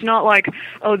 It's not like,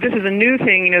 oh, this is a new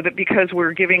thing. That because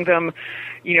we're giving them,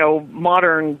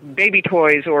 modern baby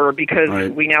toys, or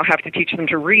because we now have to teach them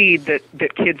to read,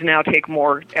 that kids now take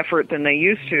more effort than they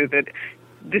used to. That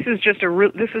this is just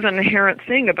this is an inherent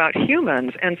thing about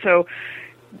humans, and so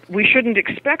we shouldn't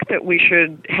expect that we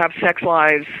should have sex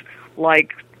lives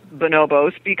like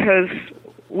bonobos, because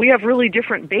we have really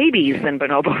different babids than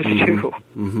bonobos do.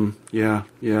 Mm-hmm. Yeah.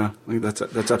 I think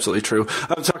that's absolutely true.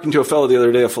 I was talking to a fellow the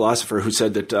other day, a philosopher, who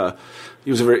said that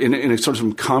he was in a sort of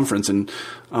some conference, and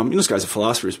this guy's a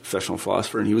philosopher, he's a professional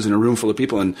philosopher, and he was in a room full of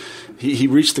people, and he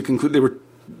reached the conclusion, they were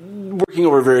working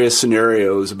over various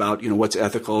scenarios about, what's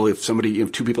ethical, if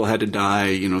two people had to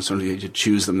die, somebody had to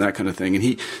choose them, that kind of thing. And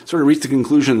he sort of reached the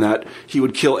conclusion that he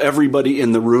would kill everybody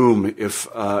in the room if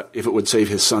it would save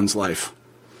his son's life.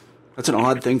 That's an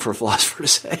odd thing for a philosopher to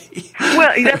say.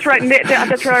 Well, that's right.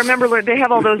 That's right. I remember they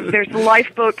have all those. There's the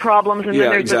lifeboat problems, and then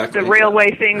there's the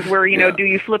railway things where do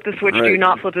you flip the switch, do you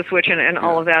not flip the switch, and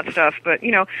all of that stuff. But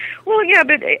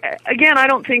but again, I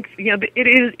don't think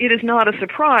it is not a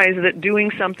surprise that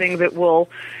doing something that will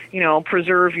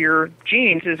preserve your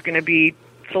genes is going to be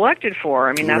selected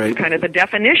for. That's kind of the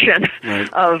definition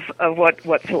of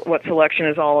what selection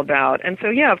is all about. And so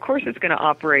of course it's going to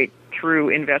operate through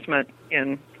investment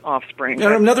in offspring.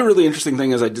 And another really interesting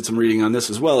thing, as I did some reading on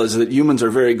this as well, is that humans are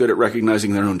very good at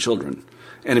recognizing their own children.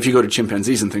 And if you go to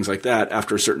chimpanzees and things like that,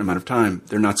 after a certain amount of time,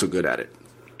 they're not so good at it.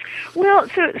 Well,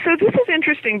 so this is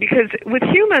interesting, because with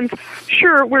humans,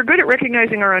 sure, we're good at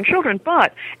recognizing our own children,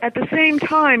 but at the same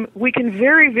time, we can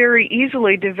very, very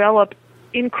easily develop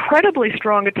incredibly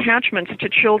strong attachments to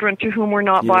children to whom we're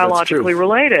not biologically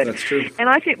related. That's true. And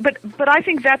I think, but I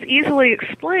think that's easily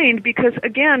explained because,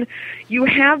 again, you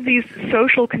have these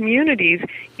social communities.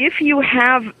 If you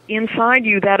have inside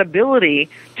you that ability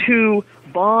to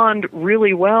bond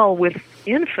really well with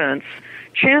infants,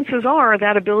 chances are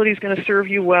that ability is going to serve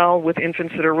you well with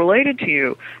infants that are related to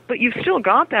you. But you've still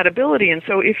got that ability, and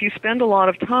so if you spend a lot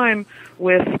of time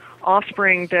with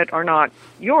offspring that are not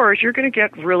yours, you're going to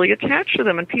get really attached to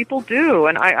them, and people do.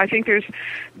 And I think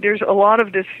there's a lot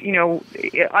of this,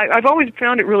 I've always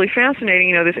found it really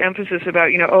fascinating, this emphasis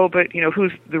about,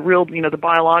 who's the real, the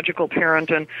biological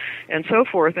parent and so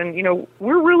forth. And,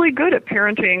 we're really good at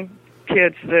parenting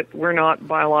kids that we're not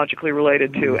biologically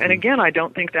related to. And again, I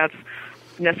don't think that's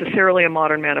necessarily a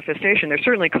modern manifestation. There's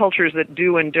certainly cultures that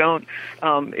do and don't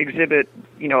exhibit,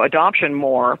 adoption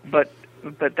more, but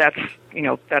that's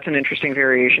an interesting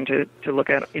variation to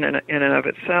look at in and of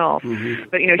itself. Mm-hmm.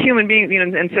 But human beings,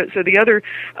 and so the other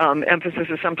emphasis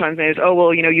is sometimes made is,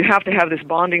 you have to have this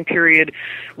bonding period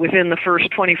within the first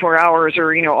 24 hours,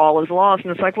 or all is lost.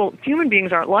 And it's like, well, human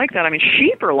beings aren't like that.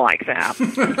 Sheep are like that.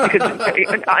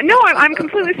 Because, no, I'm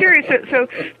completely serious.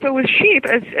 So with sheep,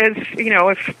 as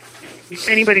if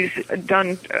anybody's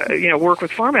done work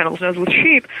with farm animals knows, with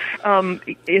sheep,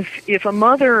 if a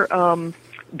mother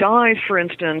dies, for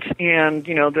instance, and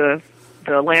the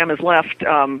the lamb is left,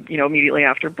 immediately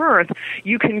after birth,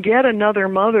 you can get another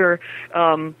mother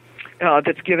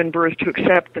that's given birth to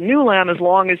accept the new lamb as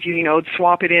long as you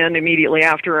swap it in immediately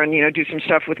after and do some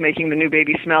stuff with making the new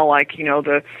baby smell like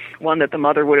the one that the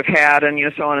mother would have had and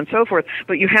so on and so forth.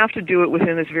 But you have to do it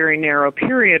within this very narrow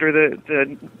period, or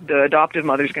the adoptive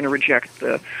mother's going to reject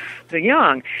the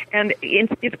young. And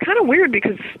it's kind of weird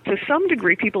because to some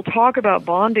degree people talk about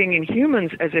bonding in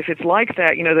humans as if it's like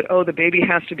that, that, the baby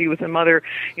has to be with the mother,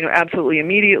 absolutely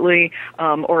immediately,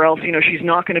 or else, she's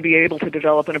not going to be able to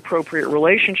develop an appropriate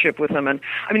relationship with them. And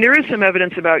I mean, there is some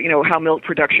evidence about, how milk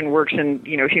production works in,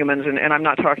 humans, and I'm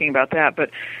not talking about that, but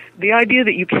the idea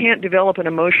that you can't develop an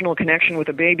emotional connection with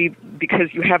a baby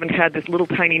because you haven't had this little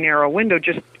tiny narrow window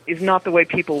just is not the way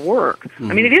people work.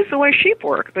 Mm-hmm. I mean, it is the way sheep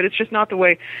work, but it's just not the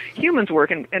way humans work.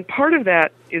 And part of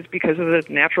that is because of the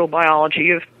natural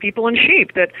biology of people and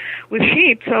sheep, that with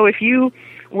sheep, so if you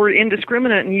were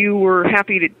indiscriminate and you were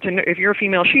happy to if you're a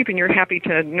female sheep and you're happy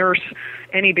to nurse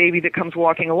any baby that comes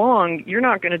walking along, you're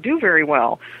not going to do very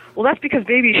well. Well, that's because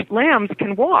baby lambs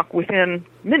can walk within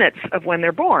minutes of when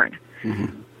they're born.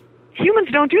 Mm-hmm. Humans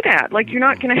don't do that. Like, you're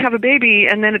not going to have a baby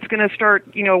and then it's going to start,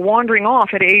 wandering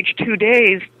off at age 2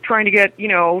 days trying to get,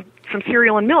 some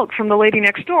cereal and milk from the lady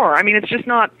next door. I mean, it's just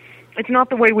not, it's not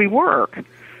the way we work.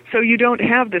 So you don't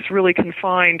have this really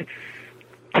confined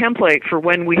template for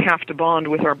when we have to bond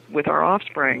with our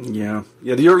offspring. Yeah.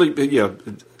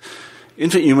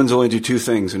 Infant humans only do two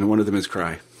things, and one of them is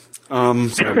cry.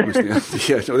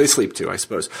 They sleep too, I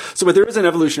suppose. So, but there is an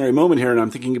evolutionary moment here, and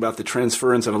I'm thinking about the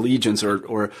transference of allegiance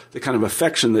or the kind of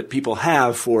affection that people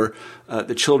have for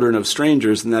the children of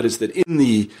strangers, and that is that in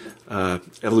the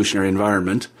evolutionary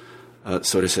environment,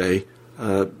 so to say,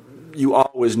 you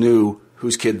always knew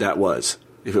whose kid that was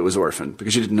if it was orphaned,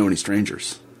 because you didn't know any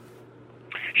strangers.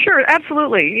 Sure,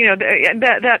 absolutely.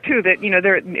 That too. That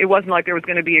it wasn't like there was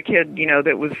going to be a kid,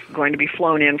 that was going to be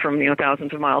flown in from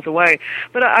thousands of miles away.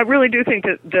 But I really do think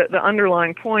that the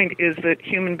underlying point is that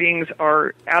human beings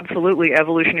are absolutely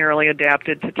evolutionarily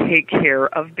adapted to take care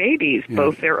of babies,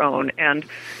 both their own and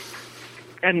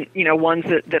ones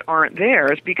that aren't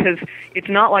theirs, because it's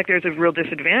not like there's a real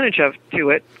disadvantage to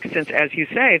it, since, as you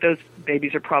say, those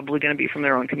babies are probably going to be from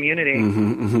their own community.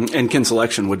 Mm-hmm, mm-hmm. And kin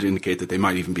selection would indicate that they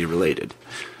might even be related.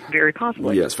 Very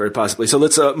possibly. Yes, very possibly. So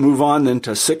let's move on then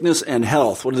to sickness and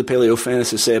health. What do the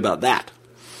paleofantasists say about that?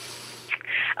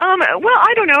 Well,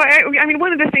 I don't know. I mean,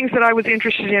 one of the things that I was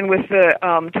interested in with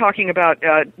the talking about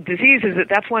disease is that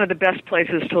that's one of the best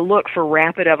places to look for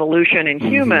rapid evolution in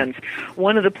humans.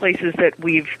 One of the places that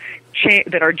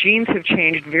that our genes have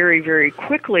changed very, very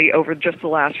quickly over just the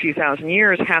last few thousand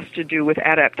years has to do with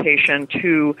adaptation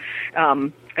to,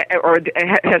 or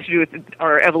it has to do with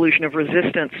our evolution of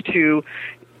resistance to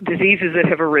diseases that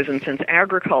have arisen since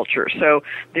agriculture. So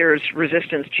there's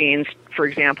resistance genes, for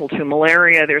example, to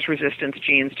malaria. There's resistance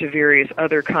genes to various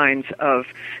other kinds of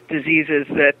diseases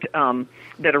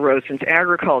that arose since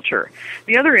agriculture.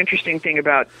 The other interesting thing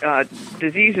about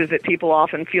diseases that people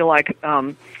often feel like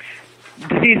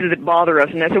diseases that bother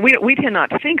us, and so we tend not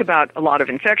to think about a lot of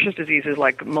infectious diseases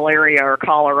like malaria or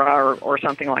cholera or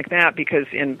something like that, because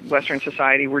in Western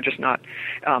society we're just not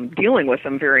dealing with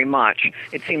them very much.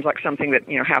 It seems like something that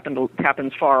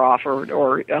happens far off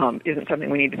or isn't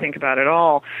something we need to think about at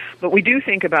all. But we do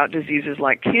think about diseases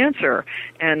like cancer,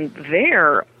 and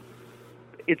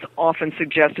it's often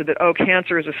suggested that,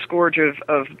 cancer is a scourge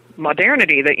of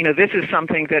modernity, that, this is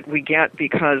something that we get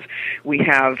because we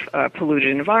have a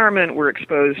polluted environment, we're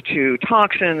exposed to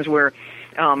toxins, we're,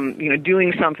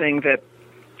 doing something that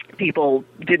people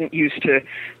didn't used to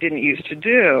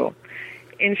do.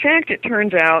 In fact, it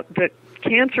turns out that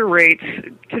cancer rates,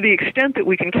 to the extent that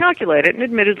we can calculate it, and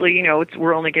admittedly,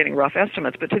 we're only getting rough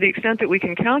estimates, but to the extent that we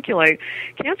can calculate,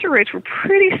 cancer rates were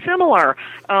pretty similar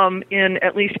in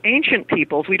at least ancient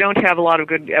peoples. We don't have a lot of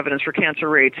good evidence for cancer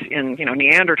rates in,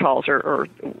 Neanderthals or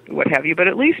what have you, but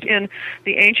at least in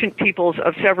the ancient peoples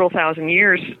of several thousand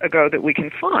years ago that we can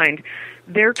find,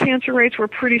 their cancer rates were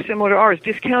pretty similar to ours,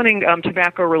 discounting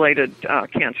tobacco-related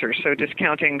cancers, so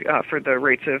discounting for the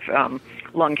rates of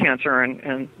lung cancer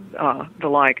and the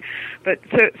like. But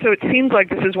so it seems like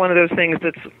this is one of those things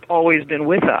that's always been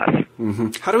with us. Mm-hmm.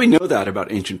 How do we know that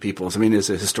about ancient peoples? I mean, as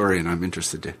a historian, I'm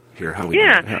interested to hear how we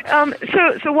know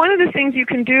that. So one of the things you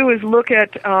can do is look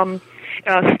at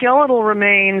skeletal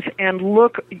remains and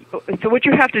look. So what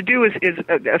you have to do is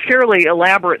a fairly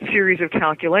elaborate series of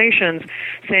calculations,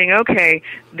 saying, okay,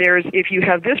 if you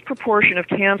have this proportion of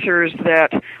cancers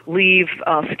that leave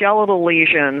skeletal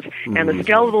lesions, and the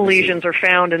skeletal lesions are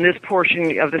found in this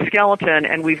portion of the skeleton,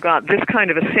 and we've got this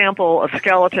kind of a sample of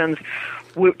skeletons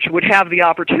which would have the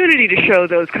opportunity to show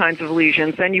those kinds of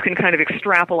lesions, then you can kind of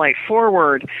extrapolate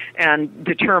forward and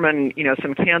determine,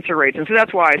 some cancer rates. And so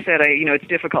that's why I said, it's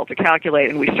difficult to calculate,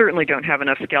 and we certainly don't have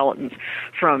enough skeletons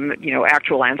from,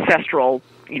 actual ancestral,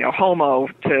 Homo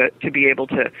to be able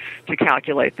to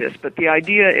calculate this. But the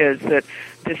idea is that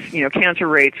this, cancer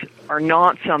rates are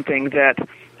not something that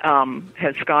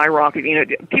has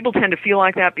skyrocketed. People tend to feel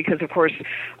like that because, of course,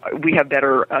 we have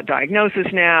better diagnosis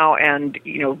now, and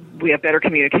we have better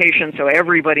communication. So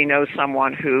everybody knows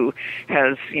someone who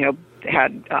has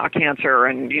had cancer,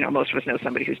 and most of us know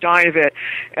somebody who's died of it.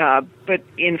 But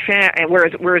in fact,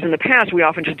 whereas in the past we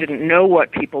often just didn't know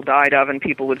what people died of, and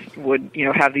people would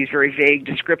have these very vague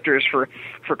descriptors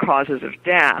for causes of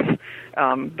death.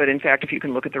 But in fact, if you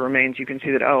can look at the remains, you can see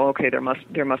that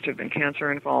there must have been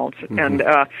cancer involved. Mm-hmm.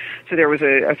 And so there was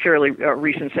a fairly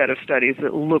recent set of studies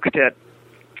that looked at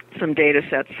some data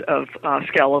sets of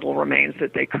skeletal remains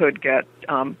that they could get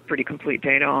pretty complete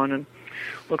data on, and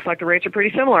looks like the rates are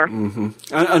pretty similar. Mm-hmm.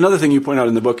 Another thing you point out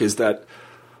in the book is that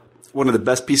one of the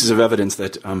best pieces of evidence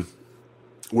that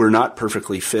we're not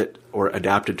perfectly fit or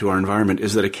adapted to our environment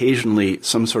is that occasionally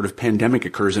some sort of pandemic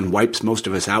occurs and wipes most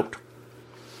of us out.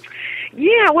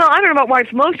 Yeah, well, I don't know about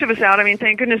wipes most of us out. I mean,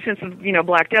 thank goodness since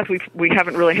Black Death, we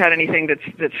haven't really had anything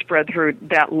that's spread through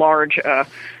that large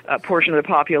portion of the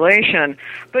population.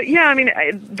 But yeah, I mean,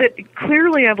 that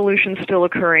clearly evolution's still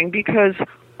occurring because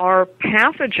our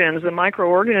pathogens, the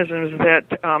microorganisms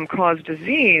that cause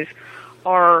disease,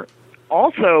 are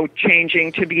also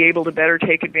changing to be able to better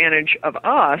take advantage of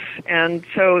us. And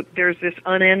so there's this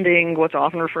unending, what's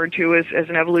often referred to as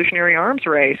an evolutionary arms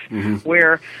race, mm-hmm.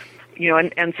 where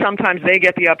and sometimes they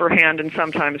get the upper hand and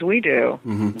sometimes we do.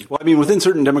 Mm-hmm. Well, I mean, within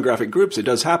certain demographic groups, it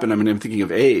does happen. I mean, I'm thinking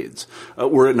of AIDS.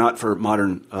 Were it not for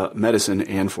modern medicine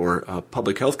and for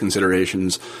public health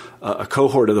considerations, a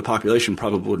cohort of the population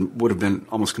probably would have been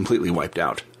almost completely wiped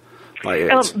out by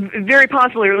AIDS. Very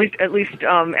possibly, or at least,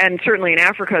 and certainly in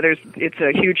Africa, it's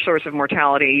a huge source of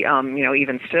mortality,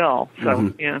 even still. So,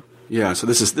 mm-hmm. yeah. Yeah, so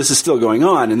this is still going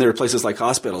on, and there are places like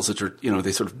hospitals that are,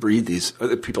 they sort of breed these.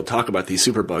 People talk about these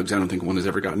superbugs. I don't think one has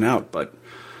ever gotten out, but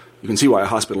you can see why a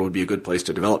hospital would be a good place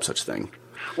to develop such a thing.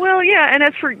 Well, yeah, and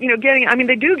as for getting, I mean,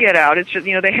 they do get out. It's just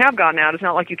they have gotten out. It's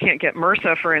not like you can't get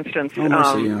MRSA, for instance,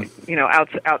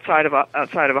 outside of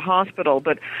a hospital.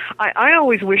 But I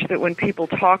always wish that when people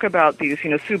talk about these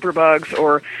superbugs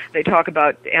or they talk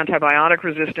about antibiotic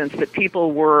resistance, that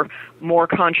people were more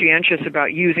conscientious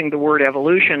about using the word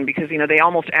evolution, because they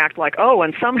almost act like,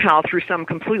 and somehow through some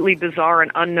completely bizarre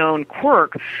and unknown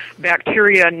quirk,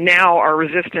 bacteria now are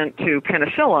resistant to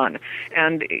penicillin,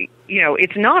 and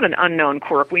it's not an unknown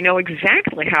quirk. We know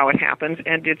exactly how it happens,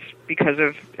 and it's because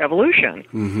of evolution.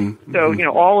 Mm-hmm. So,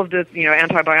 all of the,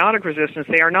 antibiotic resistance,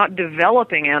 they are not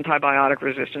developing antibiotic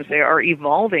resistance. They are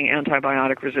evolving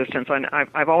antibiotic resistance. And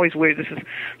I've always wished, this is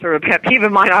sort of a pet peeve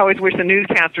of mine, I always wish the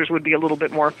newscasters would be a little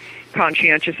bit more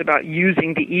conscientious about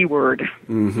using the E word.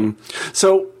 Mm-hmm.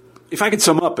 So, if I could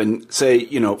sum up and say,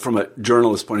 from a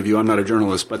journalist point of view, I'm not a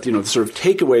journalist, but, the sort of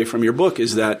takeaway from your book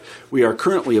is that we are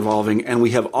currently evolving and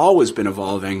we have always been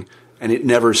evolving, and it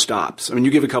never stops. I mean,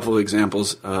 you give a couple of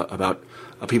examples about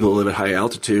people who live at high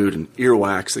altitude and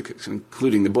earwax,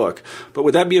 including the book. But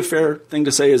would that be a fair thing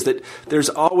to say, is that there's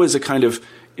always a kind of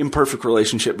imperfect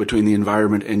relationship between the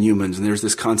environment and humans, and there's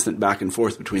this constant back and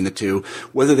forth between the two.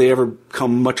 Whether they ever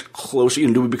come much closer,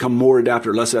 do we become more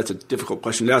adapted or less, that's a difficult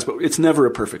question to ask, but it's never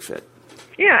a perfect fit.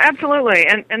 Yeah, absolutely.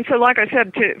 And so, like I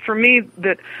said, for me,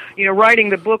 that writing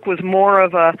the book was more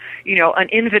of a an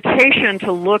invitation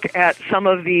to look at some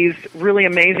of these really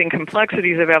amazing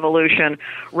complexities of evolution,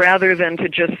 rather than to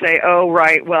just say, oh,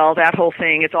 right, well, that whole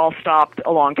thing, it's all stopped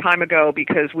a long time ago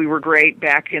because we were great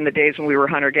back in the days when we were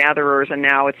hunter-gatherers, and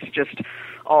now it's just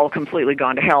all completely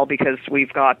gone to hell because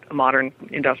we've got a modern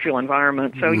industrial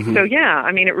environment. So, mm-hmm. So yeah,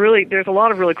 I mean, there's a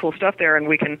lot of really cool stuff there, and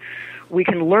we can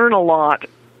learn a lot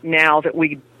now that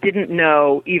we didn't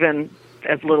know even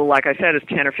as little, like I said, as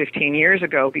 10 or 15 years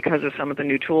ago, because of some of the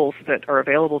new tools that are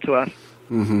available to us.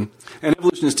 Mm-hmm. And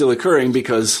evolution is still occurring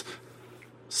because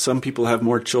some people have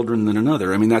more children than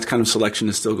another. I mean, that kind of selection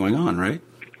is still going on, right?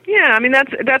 Yeah, I mean,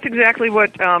 that's exactly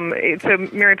what, so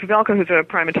Mary Pavelka, who's a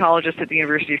primatologist at the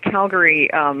University of Calgary,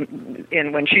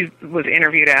 when she was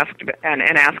interviewed, asked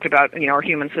about, are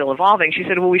humans still evolving, she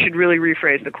said, well, we should really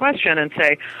rephrase the question and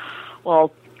say,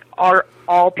 well, are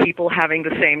all people having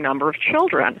the same number of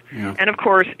children? Yeah. And of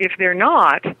course, if they're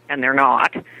not, and they're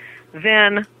not,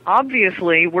 then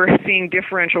obviously we're seeing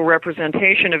differential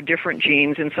representation of different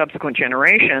genes in subsequent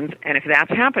generations. And if that's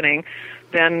happening,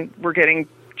 then we're getting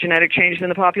genetic changes in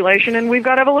the population, and we've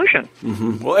got evolution.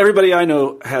 Mm-hmm. Well, everybody I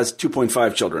know has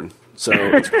 2.5 children. So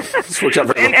it's worked out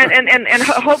very well. And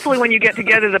hopefully when you get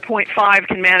together, the 0.5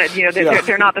 can manage,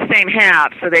 they're not the same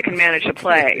halves, so they can manage to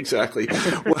play. Exactly.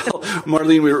 Well,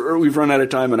 Marlene, we've run out of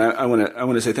time, and I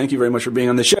want to say thank you very much for being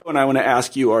on the show, and I want to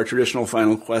ask you our traditional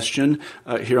final question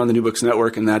here on the New Books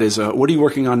Network, and that is, what are you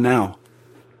working on now?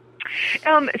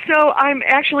 So I'm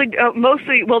actually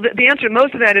mostly, the answer to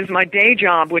most of that is my day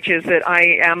job, which is that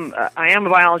I am a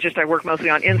biologist. I work mostly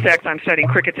on insects. I'm studying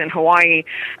crickets in Hawaii.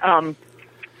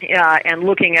 And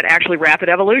looking at actually rapid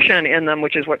evolution in them,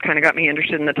 which is what kind of got me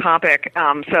interested in the topic.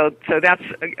 So that's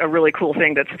a really cool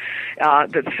thing that's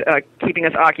keeping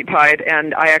us occupied.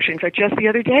 And I actually, in fact, just the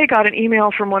other day got an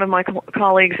email from one of my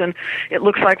colleagues, and it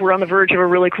looks like we're on the verge of a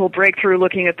really cool breakthrough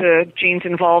looking at the genes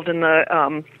involved in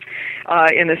the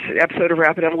in this episode of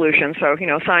Rapid Evolution. So,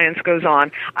 science goes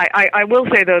on. I will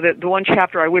say, though, that the one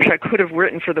chapter I wish I could have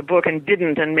written for the book and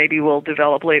didn't, and maybe will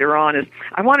develop later on, is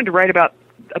I wanted to write about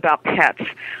pets.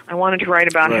 I wanted to write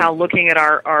about how looking at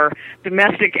our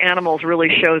domestic animals really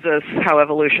shows us how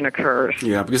evolution occurs.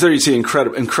 Yeah, because there you see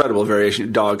incredible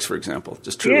variation. Dogs, for example,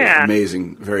 just truly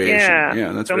amazing variation.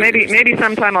 Yeah, that's so maybe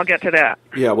sometime I'll get to that.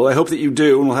 Yeah, well, I hope that you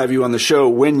do, and we'll have you on the show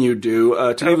when you do.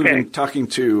 Today we've been talking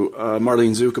to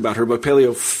Marlene Zook about her book,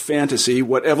 Paleofantasy,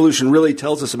 What Evolution Really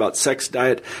Tells Us About Sex,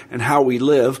 Diet, and How We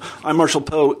Live. I'm Marshall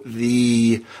Poe,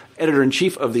 the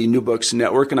editor-in-chief of the New Books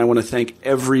Network, and I want to thank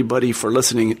everybody for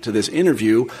listening to this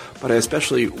interview, but I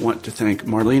especially want to thank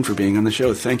Marlene for being on the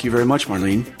show. Thank you very much,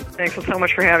 Marlene. Thanks so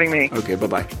much for having me. Okay,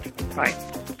 bye-bye.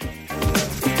 Bye.